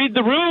 you got to read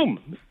the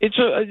room. It's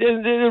a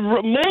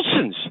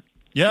Molson's.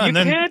 Yeah, you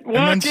can't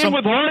walk in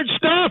with hard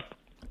stuff.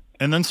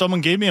 And then someone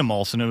gave me a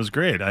Molson. It was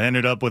great. I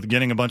ended up with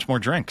getting a bunch more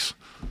drinks.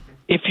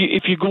 If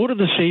you go to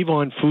the Save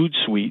On Food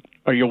suite,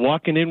 are you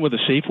walking in with a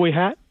Safeway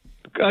hat?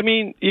 I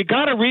mean, you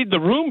got to read the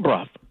room,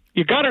 Brough.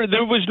 You got to.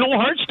 There was no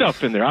hard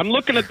stuff in there. I'm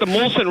looking at the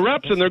Molson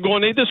reps, and they're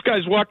going, "Hey, this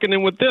guy's walking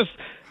in with this.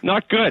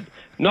 Not good.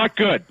 Not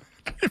good."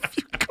 If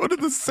you go to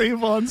the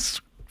Save On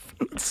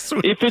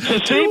suite, if it's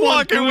a Save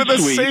On in with a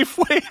suite,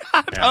 Safeway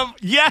hat,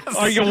 yes,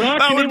 are you walking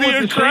that would in be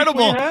with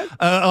incredible. A Safeway hat?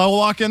 I'll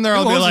walk in there.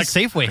 I'll be like,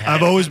 Safeway hat?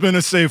 I've always been a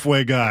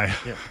Safeway guy.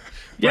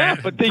 Yeah,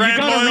 but then you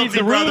got to read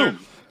the room.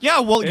 Yeah,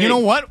 well, you know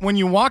what? When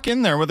you walk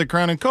in there with a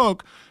Crown and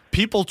Coke,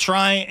 people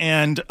try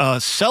and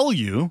sell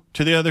you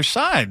to the other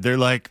side. They're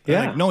like,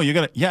 no, you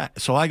got to,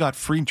 so I got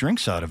free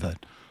drinks out of it.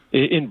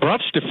 In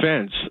Brough's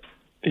defense,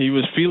 he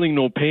was feeling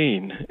no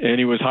pain, and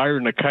he was higher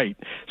than a kite.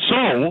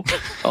 So,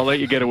 I'll let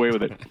you get away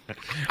with it.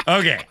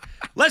 Okay,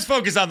 let's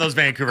focus on those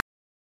Vancouver.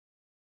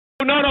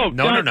 No.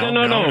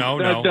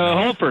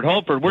 Halford.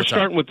 We're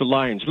starting with the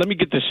Lions. Let me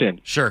get this in.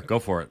 Sure, go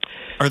for it.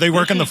 Are they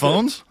working the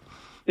phones?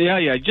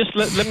 Yeah. Just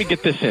let me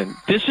get this in.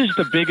 This is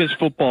the biggest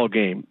football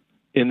game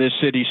in this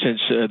city since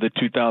the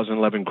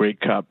 2011 Grey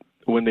Cup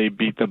when they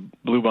beat the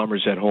Blue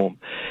Bombers at home.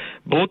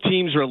 Both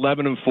teams are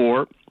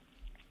 11-4.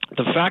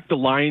 The fact the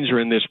Lions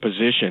are in this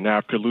position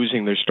after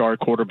losing their star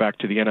quarterback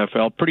to the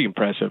NFL, pretty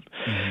impressive.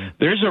 Mm-hmm.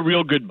 There's a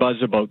real good buzz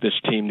about this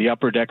team. The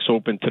Upper Deck's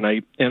open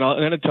tonight, and I'm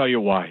going to tell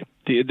you why.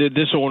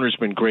 This owner's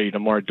been great,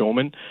 Amar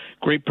Doman.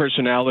 Great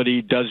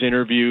personality, does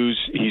interviews.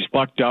 He's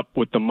bucked up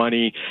with the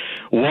money,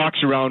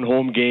 walks around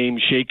home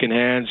games, shaking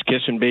hands,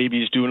 kissing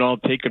babies,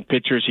 taking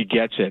pictures. He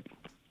gets it.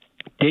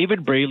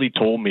 David Braley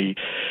told me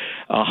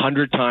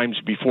 100 times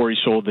before he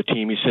sold the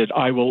team, he said,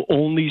 I will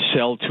only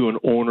sell to an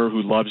owner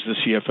who loves the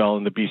CFL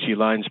and the BC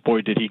Lions.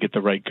 Boy, did he get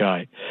the right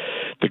guy.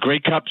 The Grey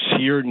Cup's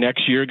here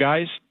next year,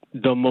 guys.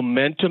 The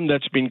momentum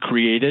that's been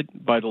created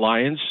by the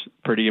Lions,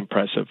 pretty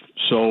impressive.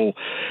 So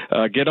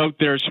get out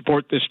there,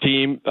 support this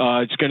team.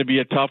 It's going to be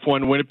a tough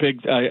one.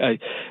 Winnipeg,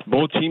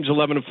 both teams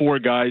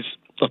 11-4, guys.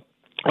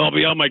 I'll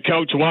be on my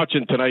couch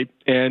watching tonight,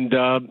 and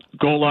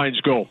go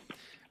Lions, go.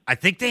 I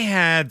think they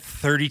had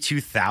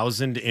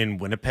 32,000 in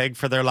Winnipeg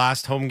for their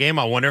last home game.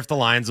 I wonder if the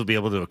Lions will be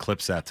able to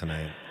eclipse that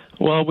tonight.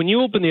 Well, when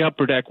you open the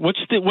upper deck, what's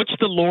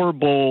the lower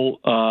bowl?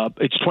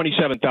 It's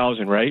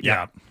 27,000, right?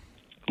 Yeah.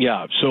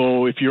 Yeah,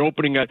 so if you're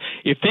opening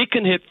if they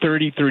can hit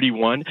 30,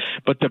 31,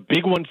 but the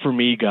big one for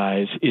me,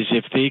 guys, is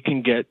if they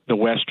can get the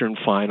Western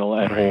Final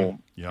at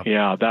home. Yep.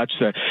 Yeah, that's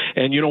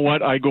and you know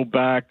what? I go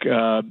back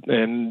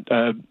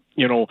the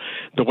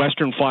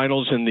Western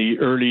Finals in the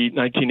early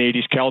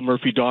 1980s, Cal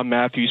Murphy, Don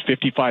Matthews,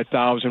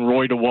 55,000,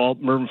 Roy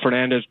DeWalt, Mervyn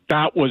Fernandez.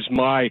 That was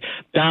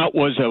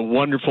a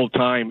wonderful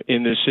time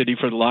in this city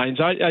for the Lions.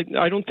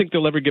 I don't think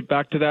they'll ever get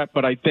back to that,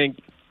 but I think,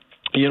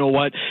 you know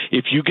what?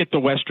 If you get the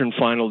Western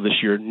Final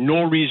this year,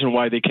 no reason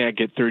why they can't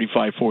get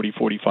 35, 40,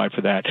 45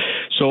 for that.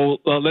 So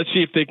let's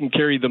see if they can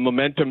carry the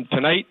momentum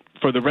tonight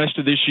for the rest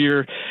of this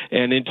year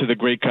and into the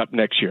Grey Cup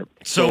next year.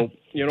 So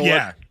you know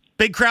what?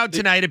 Big crowd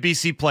tonight at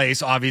BC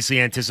Place, obviously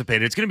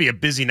anticipated. It's going to be a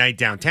busy night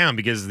downtown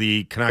because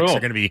the Canucks are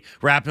going to be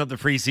wrapping up the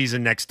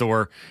preseason next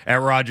door at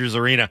Rogers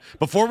Arena.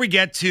 Before we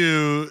get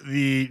to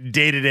the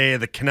day-to-day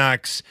of the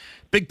Canucks,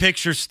 big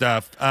picture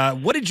stuff,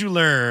 what did you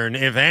learn,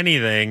 if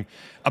anything,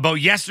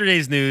 about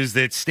yesterday's news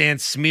that Stan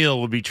Smyl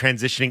will be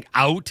transitioning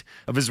out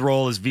of his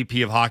role as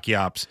VP of Hockey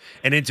Ops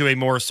and into a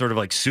more sort of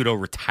like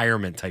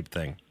pseudo-retirement type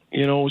thing?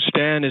 You know,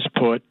 Stan has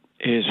put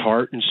his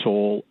heart and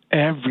soul,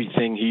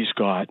 everything he's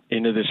got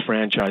into this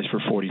franchise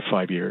for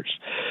 45 years.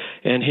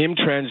 And him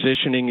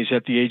transitioning, he's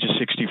at the age of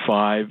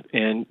 65,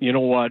 and you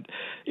know what?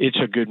 It's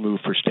a good move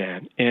for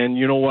Stan. And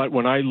you know what?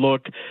 When I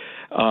look,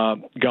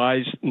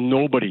 guys,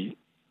 nobody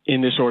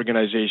in this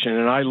organization,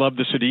 and I love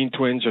the Sedin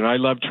twins, and I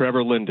love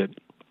Trevor Linden,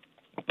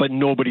 but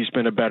nobody's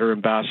been a better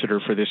ambassador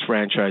for this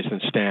franchise than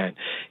Stan.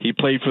 He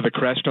played for the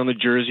crest on the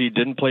jersey,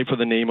 didn't play for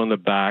the name on the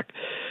back,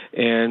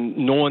 and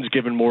no one's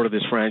given more to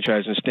this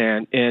franchise than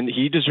Stan, and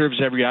he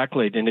deserves every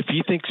accolade. And if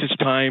he thinks it's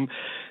time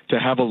to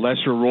have a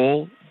lesser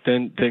role,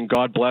 then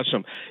God bless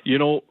him. You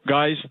know,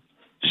 guys,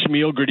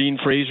 Smyl,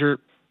 Gradine, Fraser,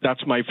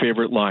 that's my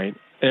favorite line.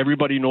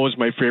 Everybody knows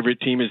my favorite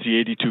team is the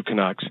 82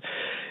 Canucks.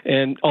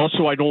 And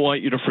also, I don't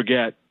want you to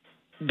forget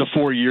the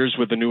 4 years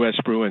with the New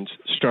West Bruins,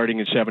 starting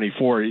in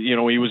 74. You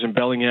know, he was in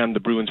Bellingham,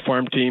 the Bruins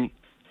farm team,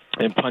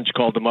 and Punch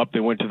called him up. They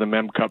went to the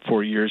Mem Cup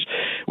 4 years.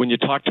 When you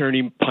talk to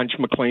Ernie Punch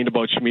McLean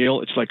about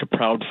Smyl, it's like a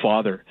proud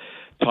father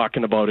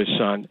talking about his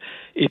son.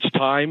 It's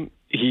time.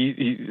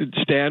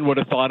 Stan would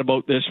have thought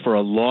about this for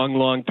a long,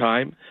 long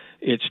time.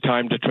 It's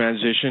time to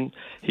transition.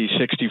 He's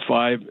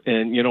 65,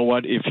 and you know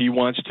what? If he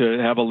wants to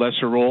have a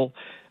lesser role,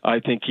 I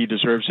think he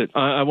deserves it.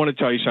 I want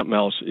to tell you something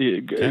else.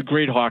 A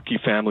great hockey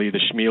family, the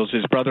Smyls.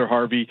 His brother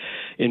Harvey,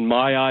 in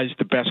my eyes,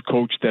 the best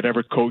coach that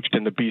ever coached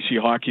in the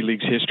BC Hockey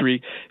League's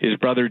history. His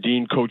brother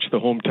Dean coached the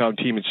hometown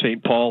team in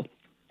St. Paul.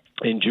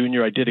 In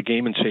junior, I did a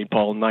game in St.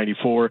 Paul in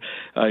 94.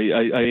 I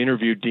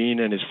interviewed Dean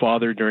and his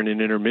father during an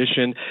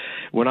intermission.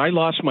 When I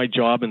lost my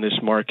job in this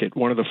market,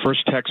 one of the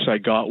first texts I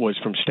got was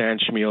from Stan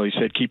Smyl. He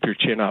said, keep your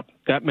chin up.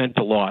 That meant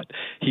a lot.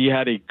 He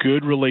had a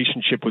good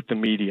relationship with the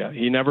media.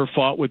 He never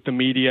fought with the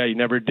media. He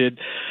never did.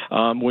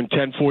 When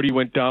 1040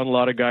 went down, a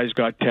lot of guys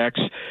got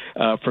texts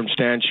from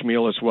Stan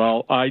Smyl as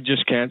well. I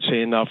just can't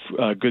say enough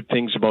good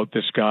things about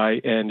this guy.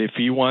 And if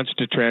he wants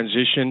to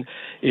transition,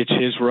 it's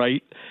his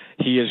right.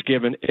 He has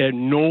given,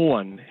 and no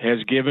one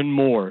has given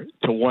more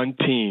to one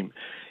team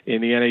in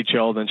the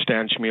NHL than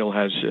Stan Smyl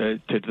has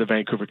to the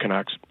Vancouver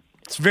Canucks.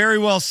 It's very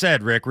well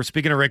said, Rick. We're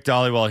speaking to Rick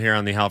Dhaliwal here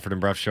on the Halford and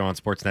Brough Show on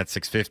Sportsnet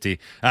 650.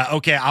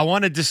 Okay, I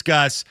want to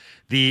discuss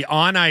the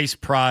on-ice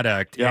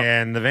product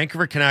and the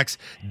Vancouver Canucks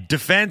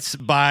defense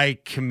by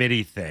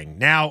committee thing.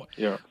 Now,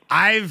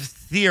 I've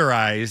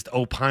theorized,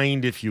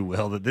 opined, if you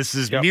will, that this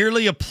is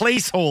merely a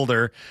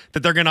placeholder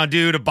that they're going to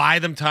do to buy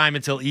them time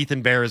until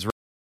Ethan Bear is ready.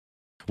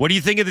 What do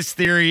you think of this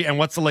theory, and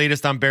what's the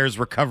latest on Bear's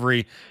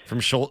recovery from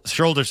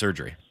shoulder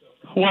surgery?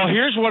 Well,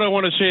 here's what I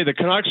want to say. The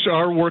Canucks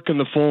are working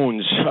the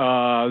phones.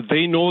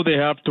 They know they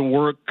have to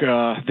work.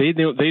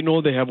 They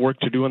know they have work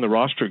to do on the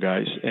roster,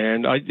 guys.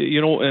 And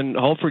and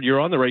Halford,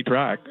 you're on the right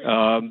track.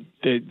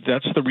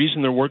 That's the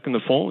reason they're working the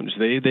phones.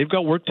 They've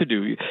got work to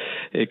do.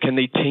 Can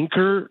they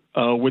tinker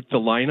with the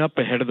lineup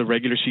ahead of the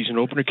regular season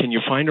opener? Can you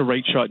find a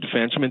right shot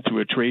defenseman through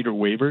a trade or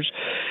waivers?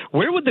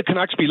 Where would the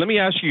Canucks be? Let me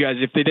ask you guys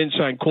if they didn't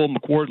sign Cole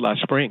McWard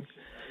last spring.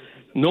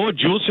 Noah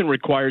Juleson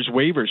requires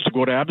waivers to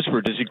go to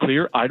Abbotsford. Is he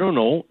clear? I don't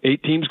know.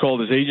 8 teams called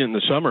his agent in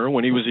the summer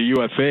when he was a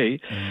UFA.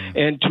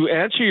 And to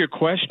answer your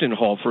question,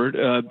 Halford,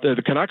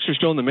 the Canucks are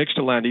still in the mix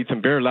to land Ethan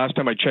Bear. Last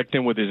time I checked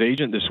in with his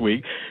agent this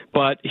week.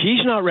 But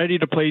he's not ready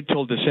to play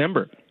till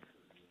December.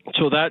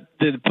 So that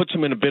puts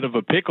them in a bit of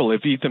a pickle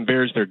if Ethan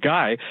Bear's their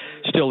guy,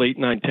 still 8,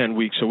 9, 10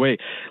 weeks away.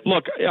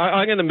 Look,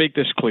 I'm going to make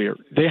this clear.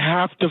 They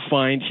have to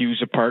find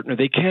Hughes a partner.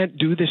 They can't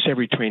do this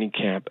every training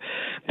camp.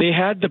 They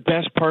had the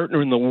best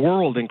partner in the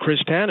world in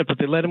Chris Tanev, but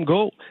they let him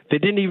go. They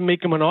didn't even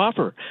make him an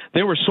offer.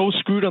 They were so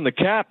screwed on the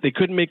cap, they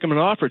couldn't make him an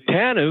offer.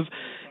 Tanev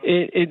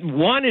it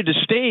wanted to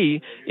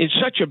stay in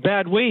such a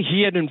bad way.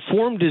 He had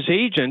informed his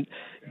agent,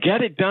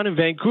 get it done in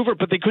Vancouver,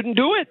 but they couldn't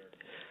do it.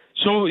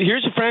 So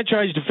here's a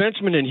franchise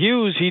defenseman in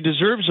Hughes. He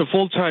deserves a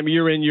full-time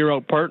year-in,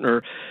 year-out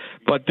partner,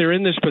 but they're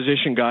in this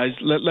position, guys.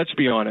 Let's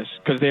be honest,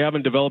 because they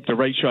haven't developed a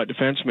right-shot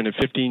defenseman in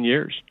 15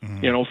 years.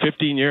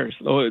 15 years.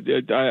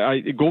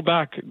 Go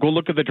back. Go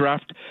look at the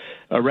draft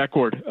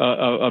record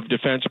of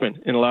defensemen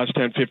in the last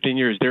 10, 15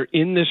 years. They're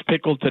in this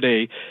pickle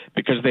today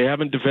because they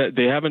haven't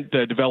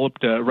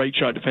developed a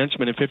right-shot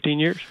defenseman in 15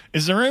 years.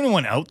 Is there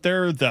anyone out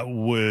there that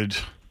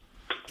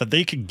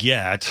they could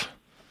get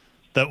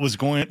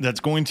that's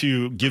going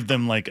to give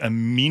them like a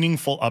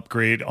meaningful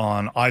upgrade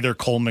on either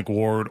Cole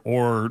McWard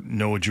or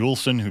Noah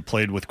Juleson, who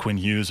played with Quinn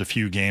Hughes a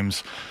few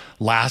games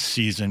last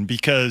season?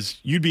 Because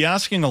you'd be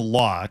asking a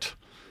lot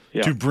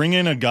to bring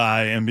in a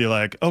guy and be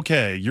like,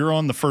 okay, you're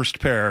on the first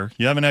pair.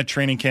 You haven't had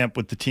training camp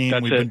with the team.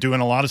 We've been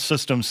doing a lot of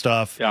system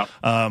stuff.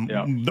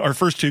 Our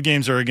first 2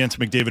 games are against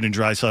McDavid and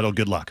Draisaitl.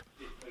 Good luck.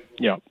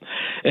 Yeah,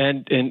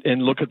 and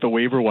look at the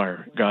waiver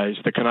wire, guys.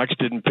 The Canucks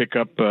didn't pick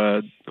up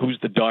who's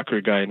the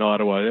Docker guy in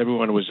Ottawa.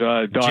 Everyone was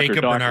Docker.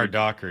 Jacob Bernard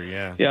Docker,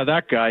 yeah,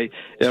 that guy.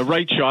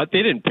 Right shot.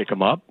 They didn't pick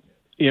him up.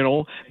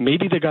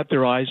 Maybe they got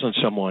their eyes on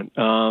someone.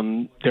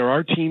 There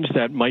are teams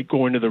that might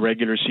go into the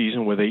regular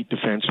season with 8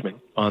 defensemen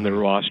on their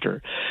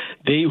roster.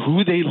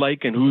 Who they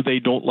like and who they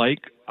don't like,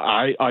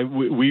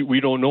 we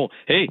don't know.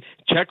 Hey,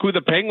 check who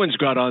the Penguins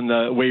got on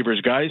the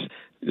waivers, guys.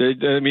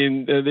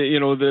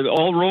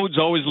 All roads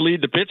always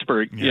lead to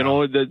Pittsburgh.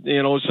 So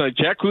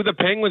check who the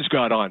Penguins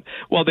got on.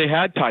 Well, they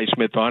had Ty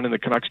Smith on, and the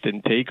Canucks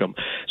didn't take him.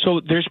 So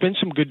there's been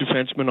some good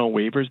defensemen on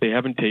waivers. They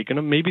haven't taken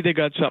them. Maybe they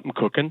got something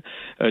cooking,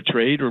 a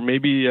trade, or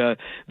maybe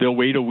they'll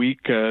wait a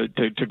week to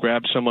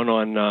grab someone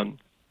on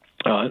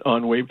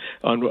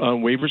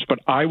waivers, but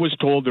I was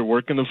told they're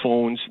working the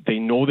phones. They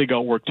know they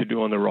got work to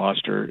do on the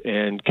roster,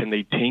 and can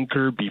they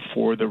tinker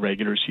before the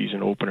regular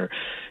season opener?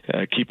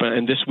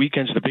 And this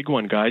weekend's the big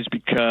one, guys,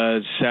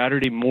 because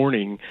Saturday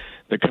morning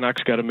the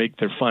Canucks got to make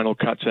their final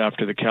cuts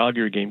after the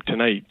Calgary game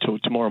tonight, so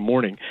tomorrow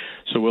morning.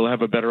 So we'll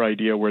have a better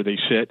idea where they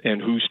sit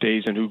and who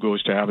stays and who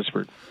goes to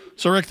Abbotsford.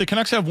 So, Rick, the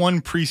Canucks have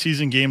one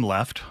preseason game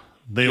left.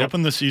 They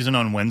open the season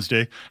on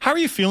Wednesday. How are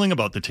you feeling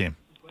about the team?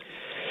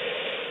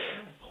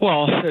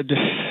 Well,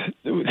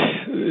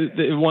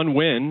 one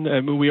win.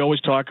 I mean, we always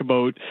talk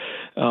about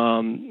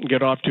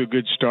get off to a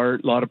good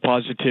start, a lot of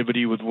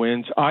positivity with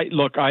wins.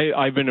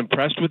 I've been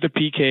impressed with the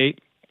PK.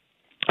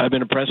 I've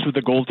been impressed with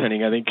the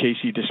goaltending. I think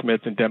Casey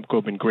DeSmith and Demko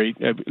have been great.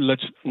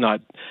 Let's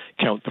not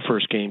count the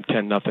first game,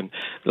 10-0.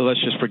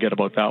 Let's just forget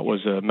about that. It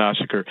was a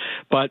massacre.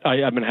 But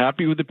I've been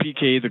happy with the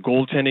PK, the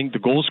goaltending. The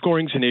goal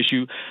scoring's an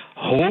issue.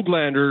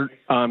 Höglander,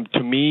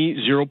 to me,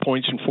 0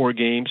 points in 4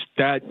 games.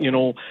 That's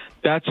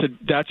a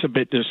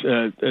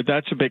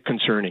bit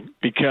concerning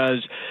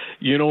because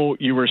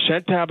you were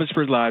sent to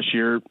Abbotsford last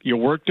year. You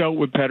worked out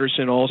with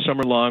Pettersson all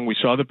summer long. We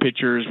saw the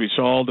pictures, we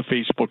saw all the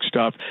Facebook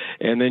stuff,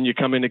 and then you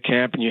come into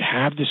camp and you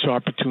have this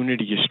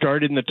opportunity. You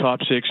started in the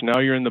top 6, now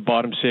you're in the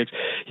bottom 6.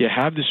 You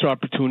have this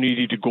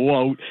opportunity to go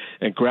out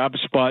and grab a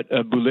spot.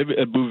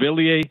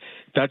 Bouvillier,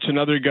 that's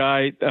another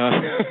guy.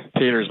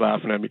 Taylor's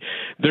laughing at me.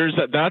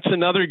 That's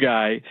another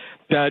guy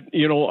that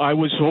I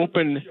was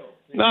hoping.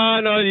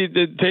 No,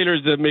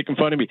 Taylor's making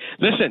fun of me.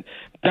 Listen,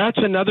 that's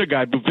another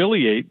guy,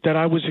 Bouvillier, that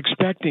I was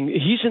expecting.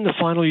 He's in the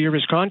final year of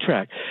his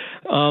contract.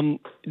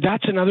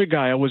 That's another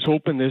guy I was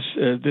hoping this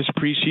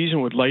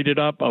preseason would light it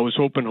up. I was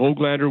hoping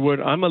Höglander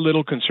would. I'm a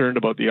little concerned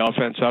about the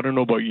offense. I don't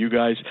know about you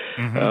guys,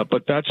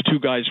 but that's 2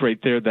 guys right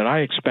there that I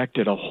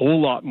expected a whole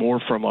lot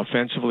more from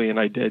offensively, and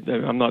I did.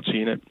 I'm not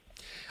seeing it.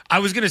 I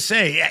was going to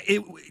say,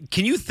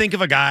 can you think of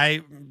a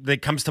guy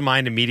that comes to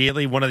mind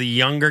immediately, one of the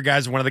younger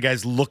guys, one of the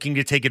guys looking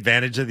to take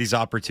advantage of these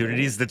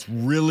opportunities that's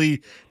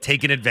really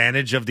taken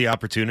advantage of the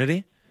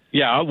opportunity?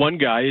 Yeah, one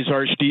guy is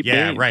Arshdeep Bains.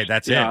 Yeah, right,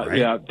 that's it. Right?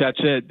 Yeah, that's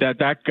it.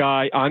 That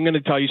guy, I'm going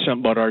to tell you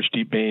something about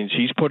Arshdeep Bains.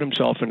 He's put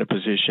himself in a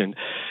position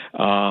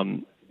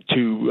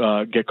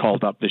to get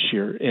called up this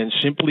year, and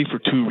simply for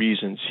 2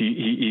 reasons.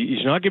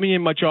 He's not giving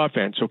him much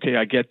offense. Okay,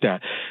 I get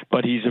that,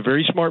 but he's a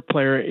very smart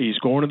player. He's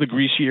going to the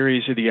greasy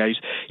areas of the ice.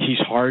 He's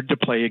hard to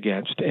play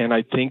against, and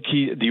I think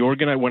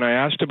when I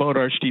asked about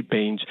Arshdeep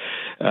Bains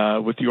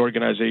with the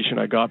organization,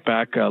 I got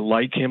back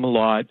like him a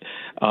lot.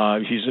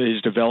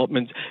 His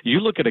development. You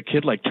look at a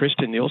kid like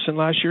Tristan Nielsen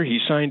last year. He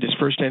signed his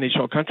first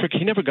NHL contract.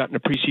 He never got in a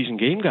preseason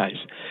game, guys.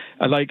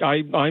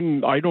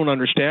 I don't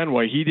understand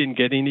why he didn't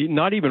get any,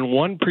 not even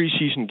one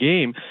preseason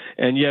game,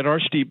 and yet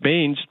Arshdeep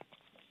Bains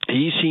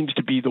He seems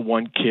to be the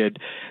one kid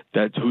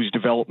whose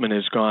development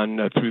has gone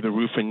through the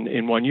roof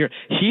in 1 year.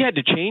 He had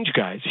to change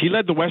guys. He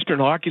led the Western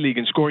Hockey League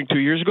in scoring 2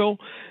 years ago,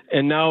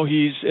 and now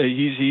he's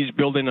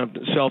building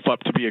himself up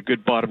to be a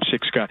good bottom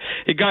six guy.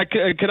 Hey, guy,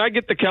 can I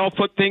get the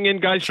Calfoot thing in,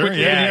 guys? Sure.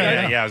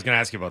 Yeah. I was going to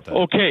ask you about that.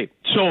 Okay,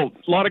 so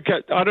a lot of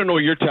I don't know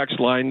your text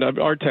line.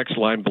 Our text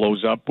line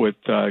blows up with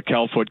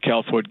Calfoot,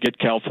 get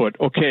Calfoot.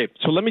 Okay,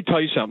 so let me tell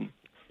you something.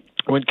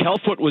 When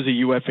Calfoot was a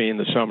UFA in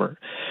the summer,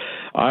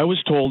 I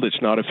was told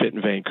it's not a fit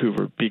in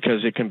Vancouver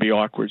because it can be an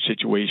awkward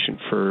situation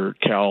for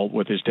Cal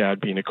with his dad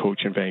being a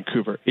coach in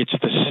Vancouver. It's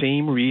the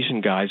same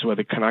reason, guys, why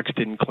the Canucks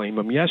didn't claim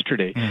him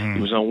yesterday. Mm-hmm.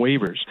 He was on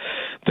waivers.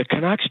 The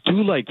Canucks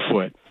do like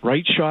Foot.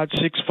 Right shot,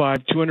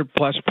 6'5",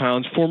 200-plus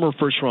pounds, former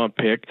first-round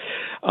pick.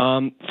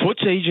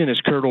 Foot's agent is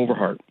Kurt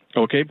Overhart.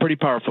 Okay, pretty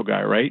powerful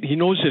guy, right? He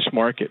knows this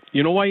market.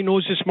 You know why he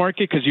knows this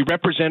market? Because he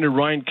represented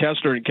Ryan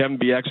Kessler and Kevin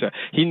Bieksa.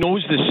 He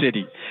knows the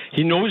city.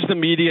 He knows the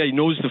media. He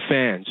knows the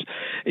fans.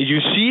 You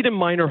see it in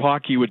minor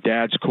hockey with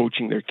dads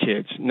coaching their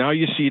kids. Now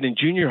you see it in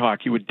junior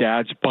hockey with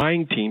dads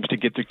buying teams to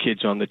get their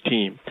kids on the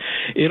team.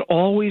 It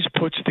always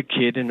puts the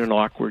kid in an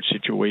awkward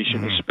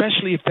situation,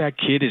 especially if that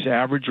kid is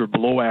average or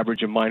below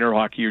average in minor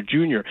hockey or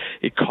junior.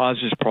 It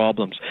causes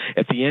problems.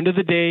 At the end of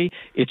the day,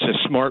 it's a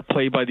smart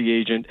play by the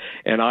agent,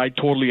 and I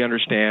totally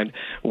understand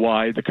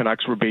why the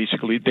Canucks were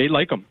basically, they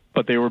like him,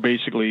 but they were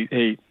basically,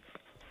 hey,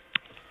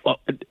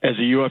 as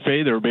a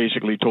UFA, they were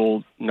basically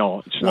told,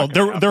 no, it's not.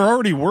 Well, there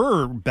already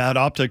were bad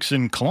optics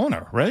in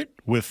Kelowna, right?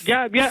 With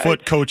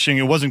Foot coaching.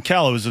 It wasn't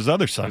Cal, it was his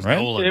other son, right?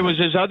 Nolan. It was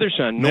his other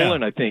son,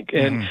 Nolan, I think.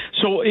 And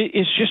so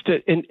it's just,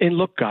 and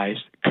look, guys,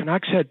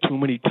 Canucks had too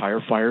many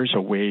tire fires,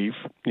 a wave,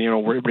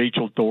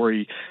 Rachel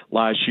Dory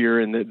last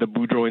year and the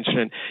Boudreau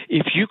incident.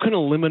 If you can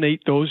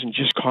eliminate those and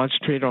just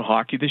concentrate on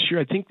hockey this year,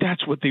 I think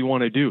that's what they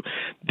want to do.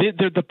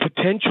 The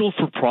potential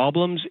for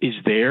problems is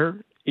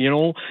there.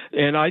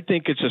 And I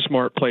think it's a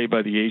smart play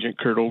by the agent,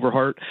 Kurt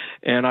Overhart,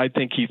 and I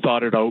think he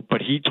thought it out,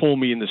 but he told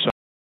me in the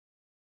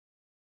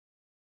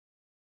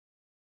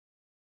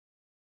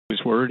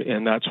his word,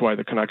 and that's why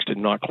the Canucks did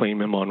not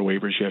claim him on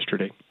waivers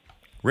yesterday.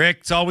 Rick,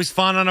 it's always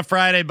fun on a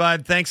Friday,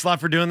 bud. Thanks a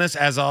lot for doing this.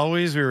 As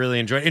always, we really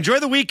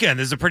enjoy the weekend.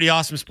 This is a pretty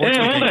awesome sports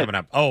weekend coming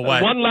up. Oh,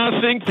 what? One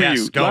last thing for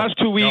you. Go. Last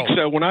 2 weeks,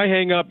 when I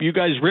hang up, you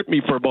guys ripped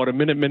me for about a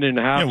minute and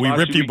a half. Yeah, we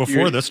ripped you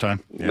before this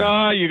time. Yeah.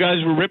 No, you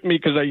guys were ripping me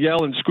because I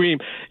yell and scream.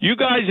 You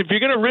guys, if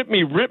you're going to rip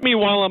me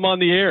while I'm on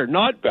the air.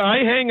 Not I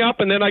hang up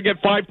and then I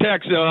get 5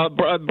 texts.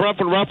 Brough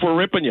and Ruff were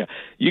ripping you.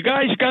 You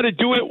guys got to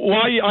do it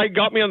while I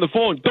got me on the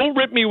phone. Don't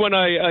rip me when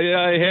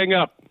I hang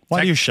up.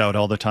 Why do you shout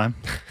all the time?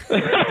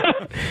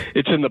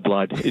 It's in the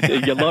blood.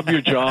 You love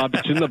your job.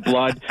 It's in the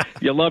blood.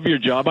 You love your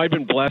job. I've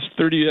been blessed.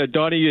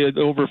 Donnie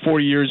over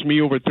 40 years,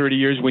 me over 30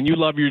 years. When you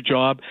love your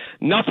job,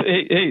 nothing.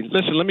 Hey,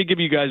 listen. Let me give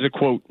you guys a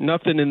quote.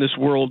 Nothing in this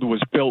world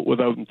was built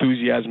without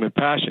enthusiasm and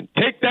passion.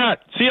 Take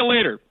that. See you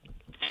later.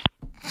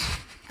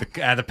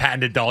 The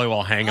patented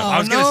Dollywall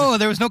hang-up.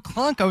 There was no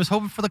clunk. I was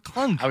hoping for the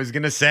clunk. I was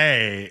going to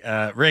say,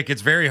 Rick,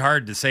 it's very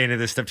hard to say any of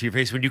this stuff to your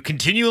face when you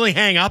continually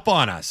hang up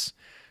on us.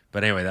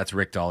 But anyway, that's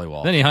Rick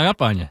Dollywall. Then he hung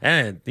up on you.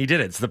 And he did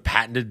it. It's the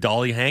patented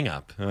Dolly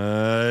hang-up.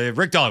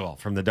 Rick Dollywall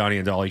from the Donnie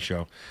and Dolly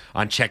Show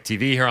on Check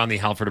TV here on the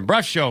Halford and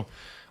Brough Show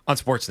on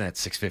Sportsnet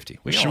 650.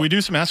 Should we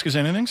do some Ask Us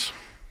Anythings?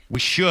 We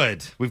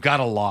should. We've got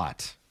a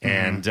lot.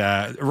 And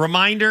a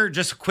reminder,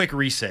 just a quick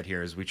reset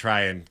here as we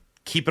try and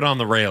keep it on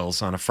the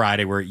rails on a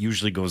Friday where it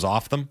usually goes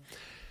off them.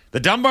 The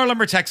Dunbar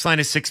Lumber text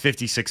line is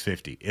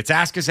 650-650. It's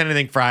Ask Us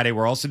Anything Friday.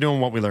 We're also doing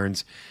What We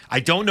Learned.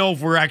 I don't know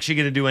if we're actually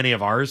going to do any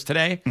of ours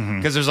today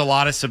because there's a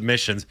lot of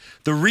submissions.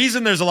 The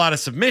reason there's a lot of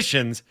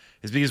submissions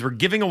is because we're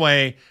giving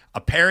away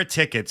a pair of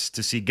tickets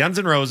to see Guns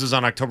N' Roses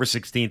on October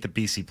 16th at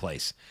BC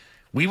Place.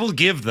 We will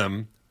give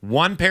them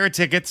one pair of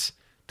tickets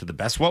to the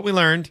best What We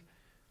Learned,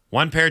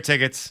 one pair of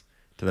tickets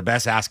to the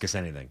best Ask Us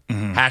Anything.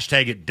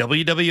 Hashtag it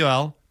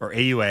WWL or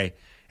AUA.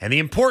 And the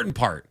important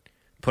part,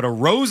 put a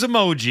rose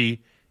emoji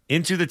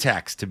into the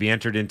text to be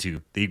entered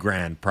into the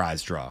grand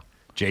prize draw.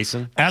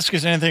 Jason? Ask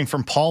Us Anything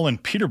from Paul in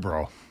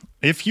Peterborough.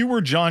 If you were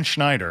John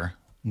Schneider,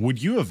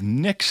 would you have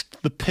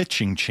nixed the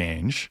pitching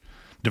change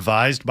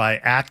devised by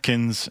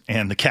Atkins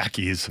and the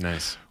Khakis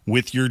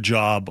with your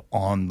job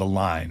on the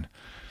line?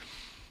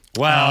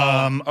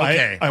 Well,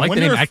 okay. I like the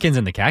name Atkins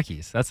and the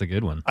Khakis. That's a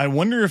good one. I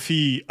wonder if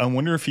he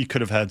could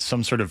have had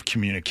some sort of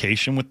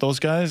communication with those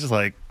guys,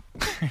 like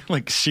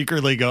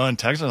secretly go and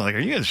text them, like, are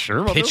you guys sure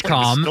about pitch this?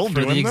 Comm still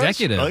for the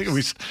executive. Like,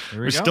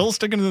 we're still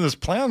sticking to this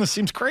plan. This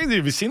seems crazy.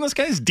 Have you seen this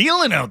guy's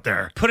dealing out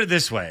there? Put it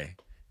this way.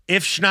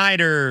 If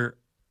Schneider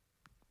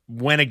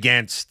went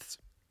against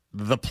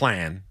the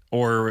plan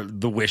or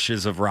the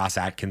wishes of Ross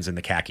Atkins and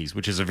the Khakis,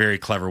 which is a very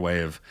clever way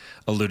of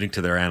alluding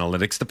to their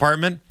analytics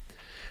department,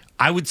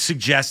 I would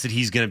suggest that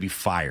he's going to be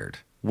fired,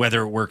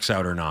 whether it works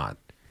out or not.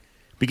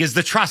 Because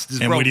the trust is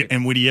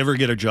broken. Would he ever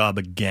get a job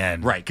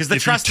again? Right, because the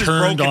trust is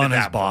broken turned on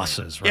his point.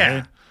 bosses,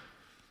 right?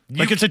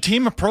 Yeah. It's a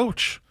team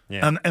approach.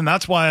 Yeah. And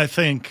that's why I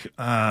think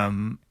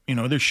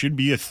there should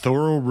be a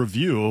thorough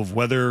review of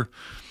whether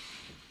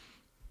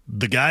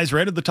the guys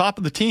right at the top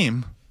of the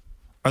team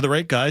are the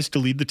right guys to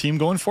lead the team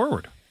going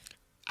forward.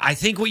 I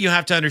think what you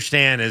have to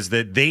understand is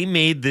that they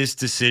made this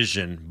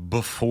decision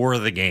before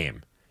the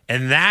game.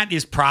 And that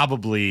is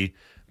probably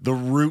the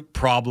root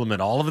problem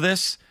in all of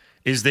this,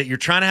 is that you're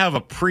trying to have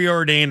a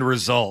preordained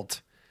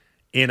result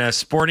in a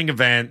sporting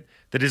event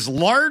that is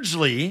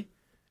largely,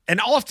 and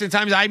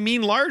oftentimes I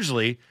mean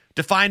largely,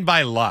 defined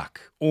by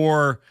luck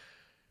or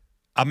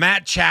a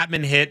Matt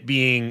Chapman hit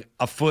being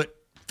a foot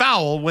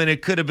foul when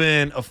it could have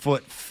been a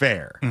foot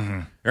fair,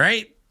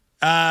 right?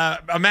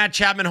 A Matt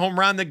Chapman home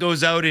run that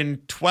goes out in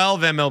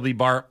 12 MLB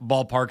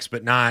ballparks,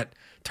 but not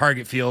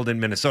Target Field in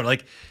Minnesota.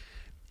 Like,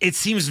 it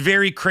seems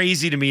very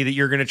crazy to me that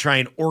you're going to try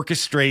and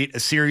orchestrate a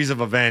series of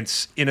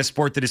events in a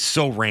sport that is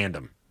so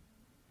random.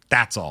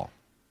 That's all.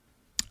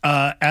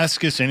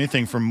 Ask Us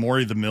Anything from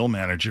Maury the Mill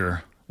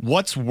Manager.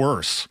 What's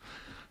worse?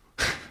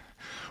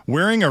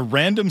 Wearing a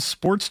random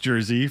sports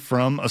jersey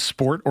from a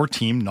sport or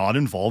team not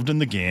involved in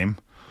the game,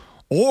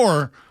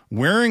 or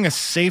wearing a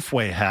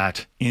Safeway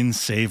hat in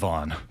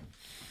Save-On?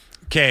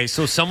 Okay,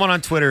 so someone on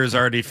Twitter has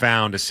already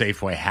found a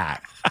Safeway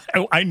hat.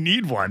 I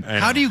need one.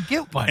 How do you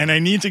get one? And I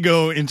need to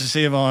go into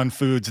Save-On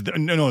Foods.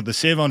 No, the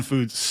Save-On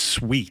Foods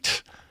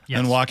suite. Yes.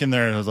 And walk in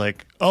there and I was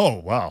like, oh,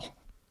 wow.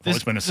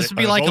 This would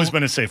be I've like always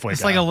been a Safeway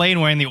It's guy. like Elaine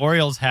wearing the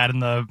Orioles hat in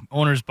the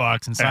owner's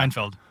box in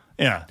Seinfeld.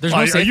 Yeah. There's no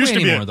Safeway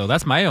anymore, though.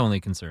 That's my only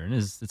concern,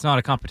 is it's not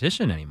a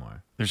competition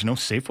anymore. There's no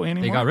Safeway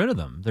anymore? They got rid of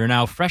them. They're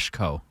now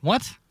Freshco.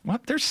 What?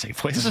 There's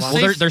Safeways.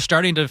 Well, they're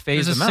starting to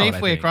phase them out. There's a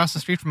Safeway across the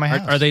street from my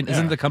house. Are they?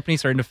 Isn't the company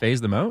starting to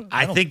phase them out?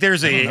 I think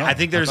there's a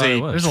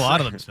lot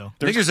of them still.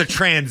 I think there's a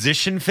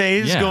transition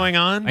phase going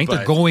on. I think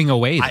they're going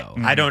away, though.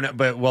 I don't know,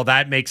 but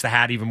that makes the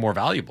hat even more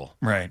valuable.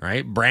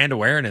 Right. Brand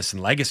awareness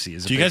and legacy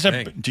is a Do you big guys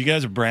thing. have? Do you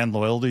guys have brand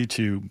loyalty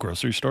to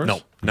grocery stores?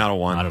 No, not a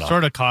one. Not at all.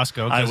 Sort of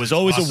Costco. I was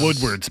always a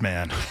Woodward's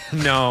man.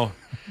 No.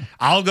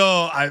 I'll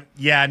go. I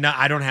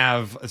don't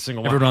have a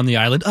single one. Everyone on the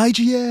island,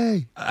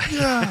 IGA.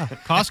 Yeah.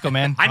 Costco,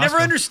 man. I never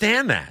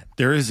understand that.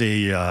 There is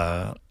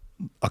a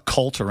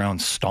cult around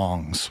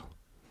Stongs.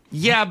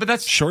 Yeah, but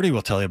that's Shorty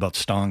will tell you about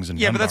Stongs and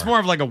but that's more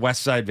of like a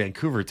West Side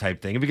Vancouver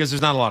type thing because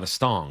there's not a lot of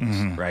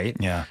Stongs, right?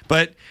 Yeah.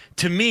 But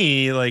to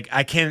me, like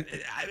I can't,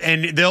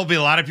 and there'll be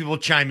a lot of people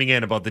chiming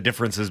in about the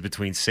differences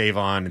between Save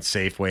On and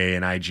Safeway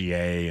and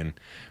IGA and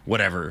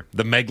whatever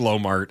the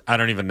Megalomart. I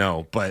don't even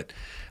know, but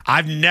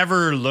I've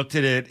never looked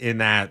at it in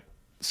that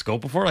scope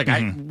before. Like,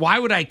 why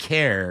would I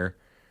care?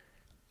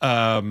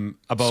 About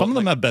some of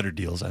them have better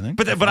deals, I think.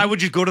 But I would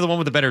just go to the one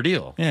with the better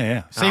deal.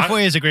 Yeah.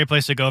 Safeway is a great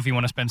place to go if you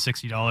want to spend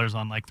 $60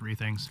 on like 3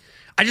 things.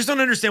 I just don't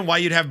understand why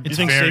you'd have. You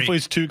think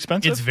Safeway's too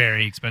expensive? It's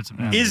very expensive.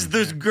 Man. Is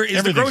the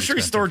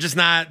grocery store just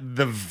not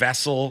the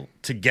vessel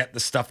to get the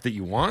stuff that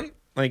you want?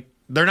 Like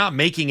they're not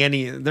making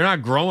any. They're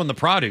not growing the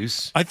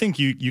produce. I think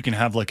you can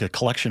have like a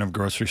collection of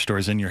grocery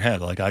stores in your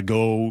head. Like I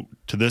go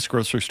to this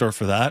grocery store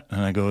for that,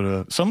 and I go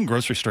to some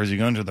grocery stores. You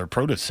go into their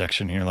produce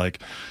section, and you're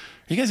like,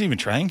 are you guys even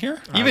trying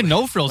here? Even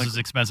No Frills is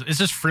expensive. It's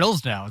just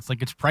frills now. It's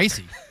like it's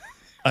pricey.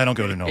 I don't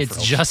go to No Frills.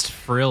 It's just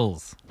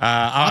frills.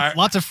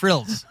 Lots of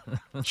frills.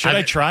 Should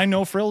I try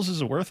No Frills?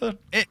 Is it worth it?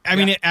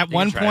 At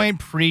one point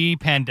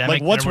pre-pandemic,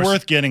 like what's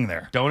worth getting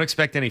there? Don't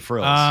expect any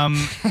frills.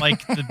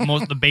 Like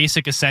the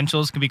basic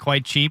essentials can be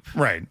quite cheap.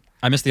 Right.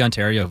 I miss the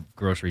Ontario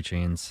grocery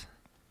chains.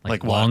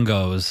 Like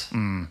Longos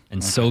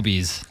and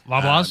Sobeys.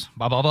 Loblaws?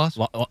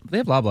 Loblaws? They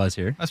have Loblaws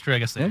here. That's true, I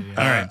guess they do.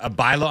 Yeah. All right. A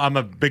buy-low. I'm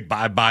a big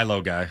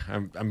buy-low guy.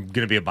 I'm going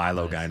to be a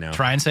buy-low guy now.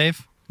 Try and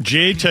save?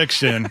 Jay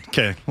texts in.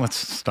 Okay, let's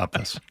stop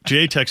this.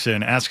 Jay texts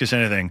in. Ask Us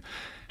Anything.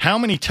 How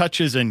many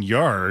touches and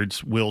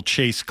yards will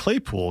Chase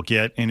Claypool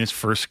get in his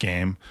first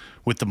game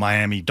with the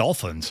Miami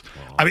Dolphins?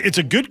 I mean, it's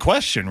a good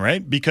question,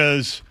 right?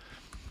 Because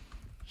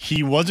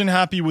he wasn't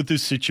happy with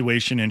his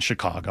situation in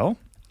Chicago.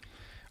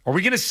 Are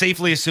we going to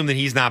safely assume that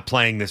he's not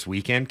playing this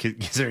weekend,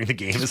 considering the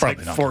game is like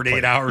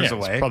 48 hours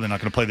away? He's probably not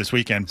going to play this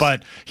weekend.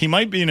 But he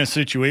might be in a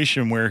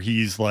situation where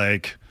he's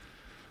like,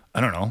 I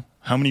don't know,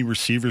 how many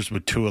receivers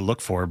would Tua look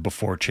for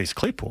before Chase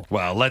Claypool?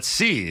 Well, let's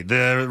see.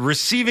 The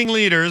receiving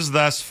leaders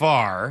thus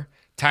far,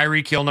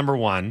 Tyreek Hill, number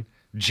 1.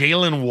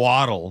 Jalen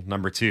Waddle,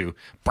 number 2.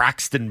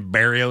 Braxton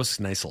Berrios,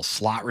 nice little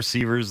slot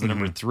receivers, the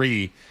number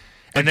 3.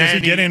 And does he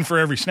get in for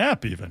every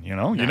snap even, you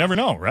know? You never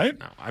know, right?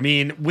 No. I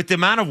mean, with the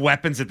amount of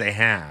weapons that they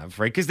have,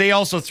 right? Because they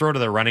also throw to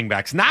their running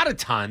backs. Not a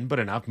ton, but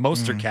enough.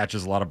 Mostert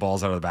catches a lot of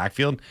balls out of the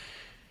backfield.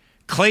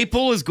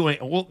 Claypool is going...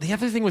 Well, the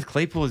other thing with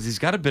Claypool is he's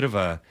got a bit of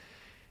a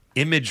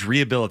image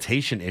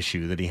rehabilitation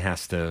issue that he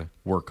has to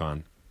work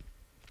on.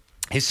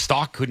 His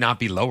stock could not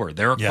be lower.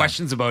 There are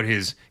questions about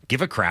his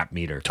give a crap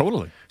meter.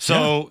 Totally.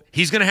 So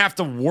he's going to have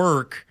to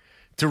work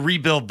to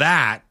rebuild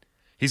that.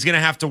 He's going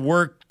to have to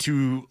work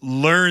to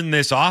learn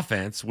this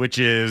offense, which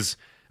is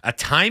a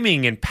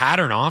timing and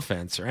pattern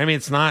offense. I mean,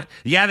 it's not...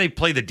 Yeah, they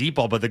play the deep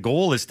ball, but the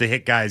goal is to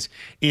hit guys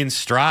in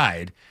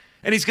stride.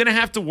 And he's going to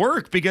have to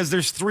work because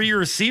there's 3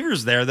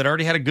 receivers there that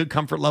already had a good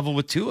comfort level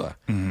with Tua.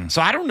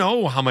 So I don't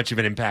know how much of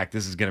an impact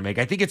this is going to make.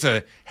 I think it's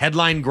a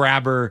headline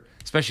grabber,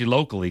 especially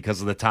locally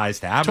because of the ties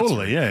to Abbotsford.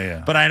 Totally,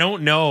 yeah. But I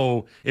don't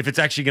know if it's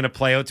actually going to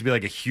play out to be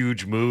like a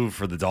huge move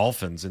for the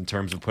Dolphins in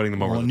terms of putting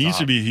them over the top. It needs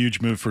to be a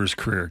huge move for his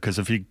career because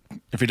if he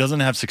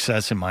doesn't have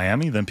success in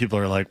Miami, then people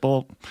are like,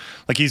 well,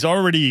 like he's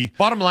already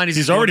bottom line is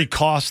he's already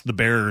cost the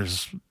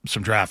Bears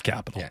some draft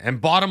capital. Yeah, and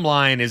bottom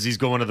line is he's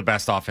going to the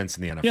best offense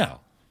in the NFL. Yeah.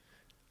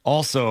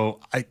 Also,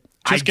 I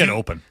get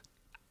open.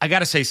 I got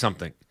to say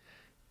something.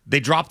 They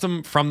dropped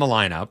him from the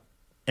lineup,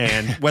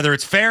 and whether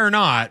it's fair or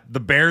not, the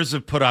Bears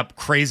have put up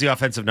crazy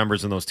offensive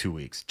numbers in those 2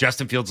 weeks.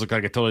 Justin Fields looked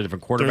like a totally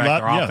different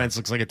quarterback. Their offense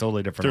looks like a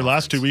totally different Their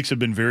offense. last 2 weeks have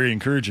been very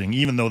encouraging,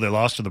 even though they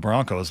lost to the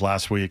Broncos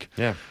last week.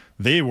 Yeah.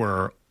 They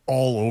were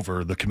all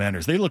over the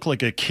Commanders. They look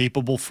like a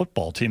capable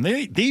football team.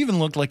 They even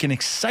looked like an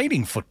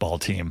exciting football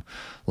team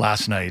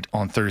last night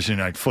on Thursday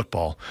Night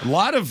Football. A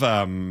lot of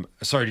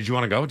sorry, did you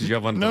want to go? Did you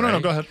have one? No,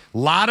 go ahead. A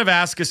lot of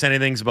Ask Us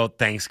Anythings about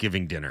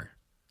Thanksgiving dinner.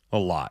 A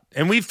lot.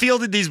 And we've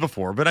fielded these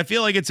before, but I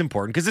feel like it's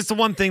important because it's the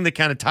one thing that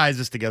kind of ties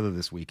us together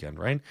this weekend,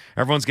 right?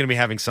 Everyone's going to be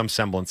having some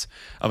semblance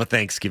of a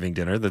Thanksgiving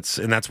dinner, and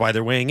that's why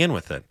they're weighing in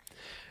with it.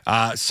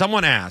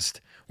 Someone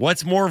asked,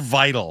 what's more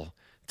vital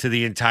to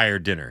the entire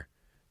dinner?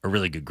 A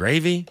really good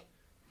gravy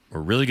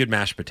or really good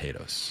mashed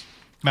potatoes?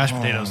 Mashed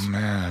potatoes. Oh,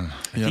 man.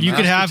 Yeah, you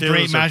could have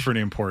great mashed.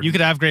 Pretty important. You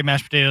could have great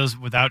mashed potatoes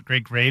without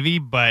great gravy,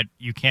 but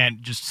you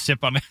can't just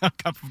sip on a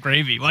cup of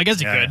gravy. Well, I guess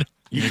you could.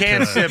 You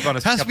can't sip on a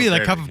It has cup to be of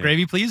like gravy. cup of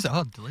gravy, please.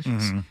 Oh,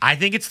 delicious. I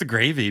think it's the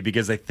gravy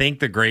because I think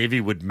the gravy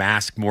would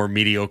mask more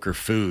mediocre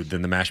food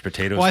than the mashed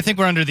potatoes. Well, I think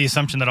we're under the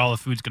assumption that all the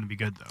food's going to be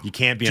good, though. You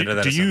can't be under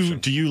that assumption.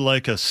 Do you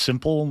like a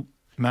simple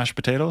mashed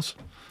potatoes?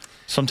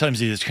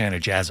 Sometimes you just kind of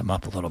jazz them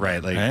up a little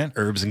bit. Like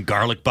herbs and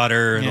garlic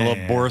butter and a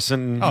little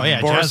boursin. Oh, yeah,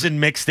 boursin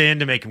mixed in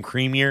to make them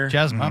creamier.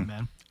 Jazz them up,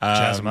 man.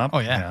 Jazz them up? Oh,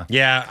 yeah.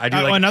 Yeah, I do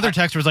like another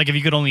texter was like, if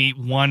you could only eat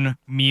one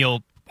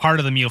meal, part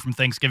of the meal from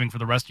Thanksgiving for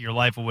the rest of your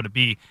life, what would it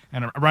be?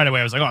 And right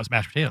away I was like, oh, it's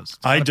mashed potatoes.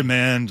 I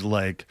demand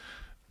like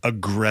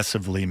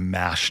aggressively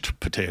mashed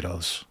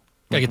potatoes.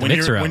 Yeah, get the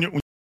mixer out. When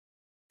you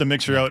the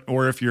mixer out,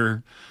 or if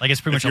you're like it's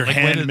pretty much your a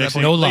liquid, hand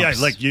mixing, no lumps.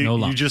 Yeah, like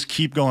you just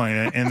keep going,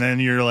 and then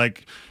you're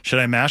like, should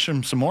I mash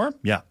them some more?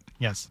 Yeah.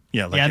 Yes.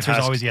 Yeah. Like the answer is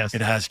always yes.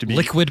 It has to be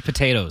liquid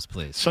potatoes,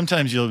 please.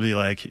 Sometimes you'll be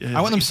like, I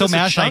want them so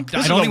mashed. I don't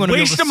even want to be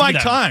able to see waste of my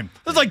them. time.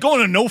 It's like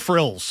going to No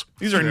Frills.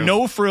 These are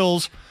No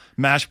Frills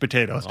mashed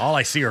potatoes. All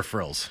I see are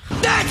frills.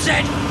 That's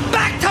it!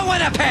 Back to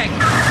Winnipeg!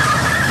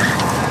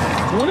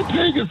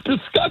 Winnipeg is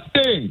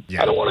disgusting.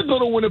 Yeah. I don't want to go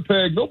to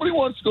Winnipeg. Nobody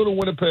wants to go to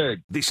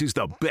Winnipeg. This is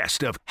the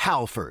best of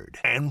Halford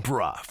and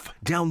Brough.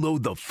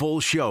 Download the full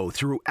show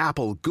through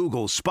Apple,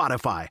 Google,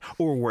 Spotify,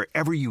 or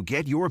wherever you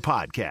get your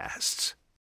podcasts.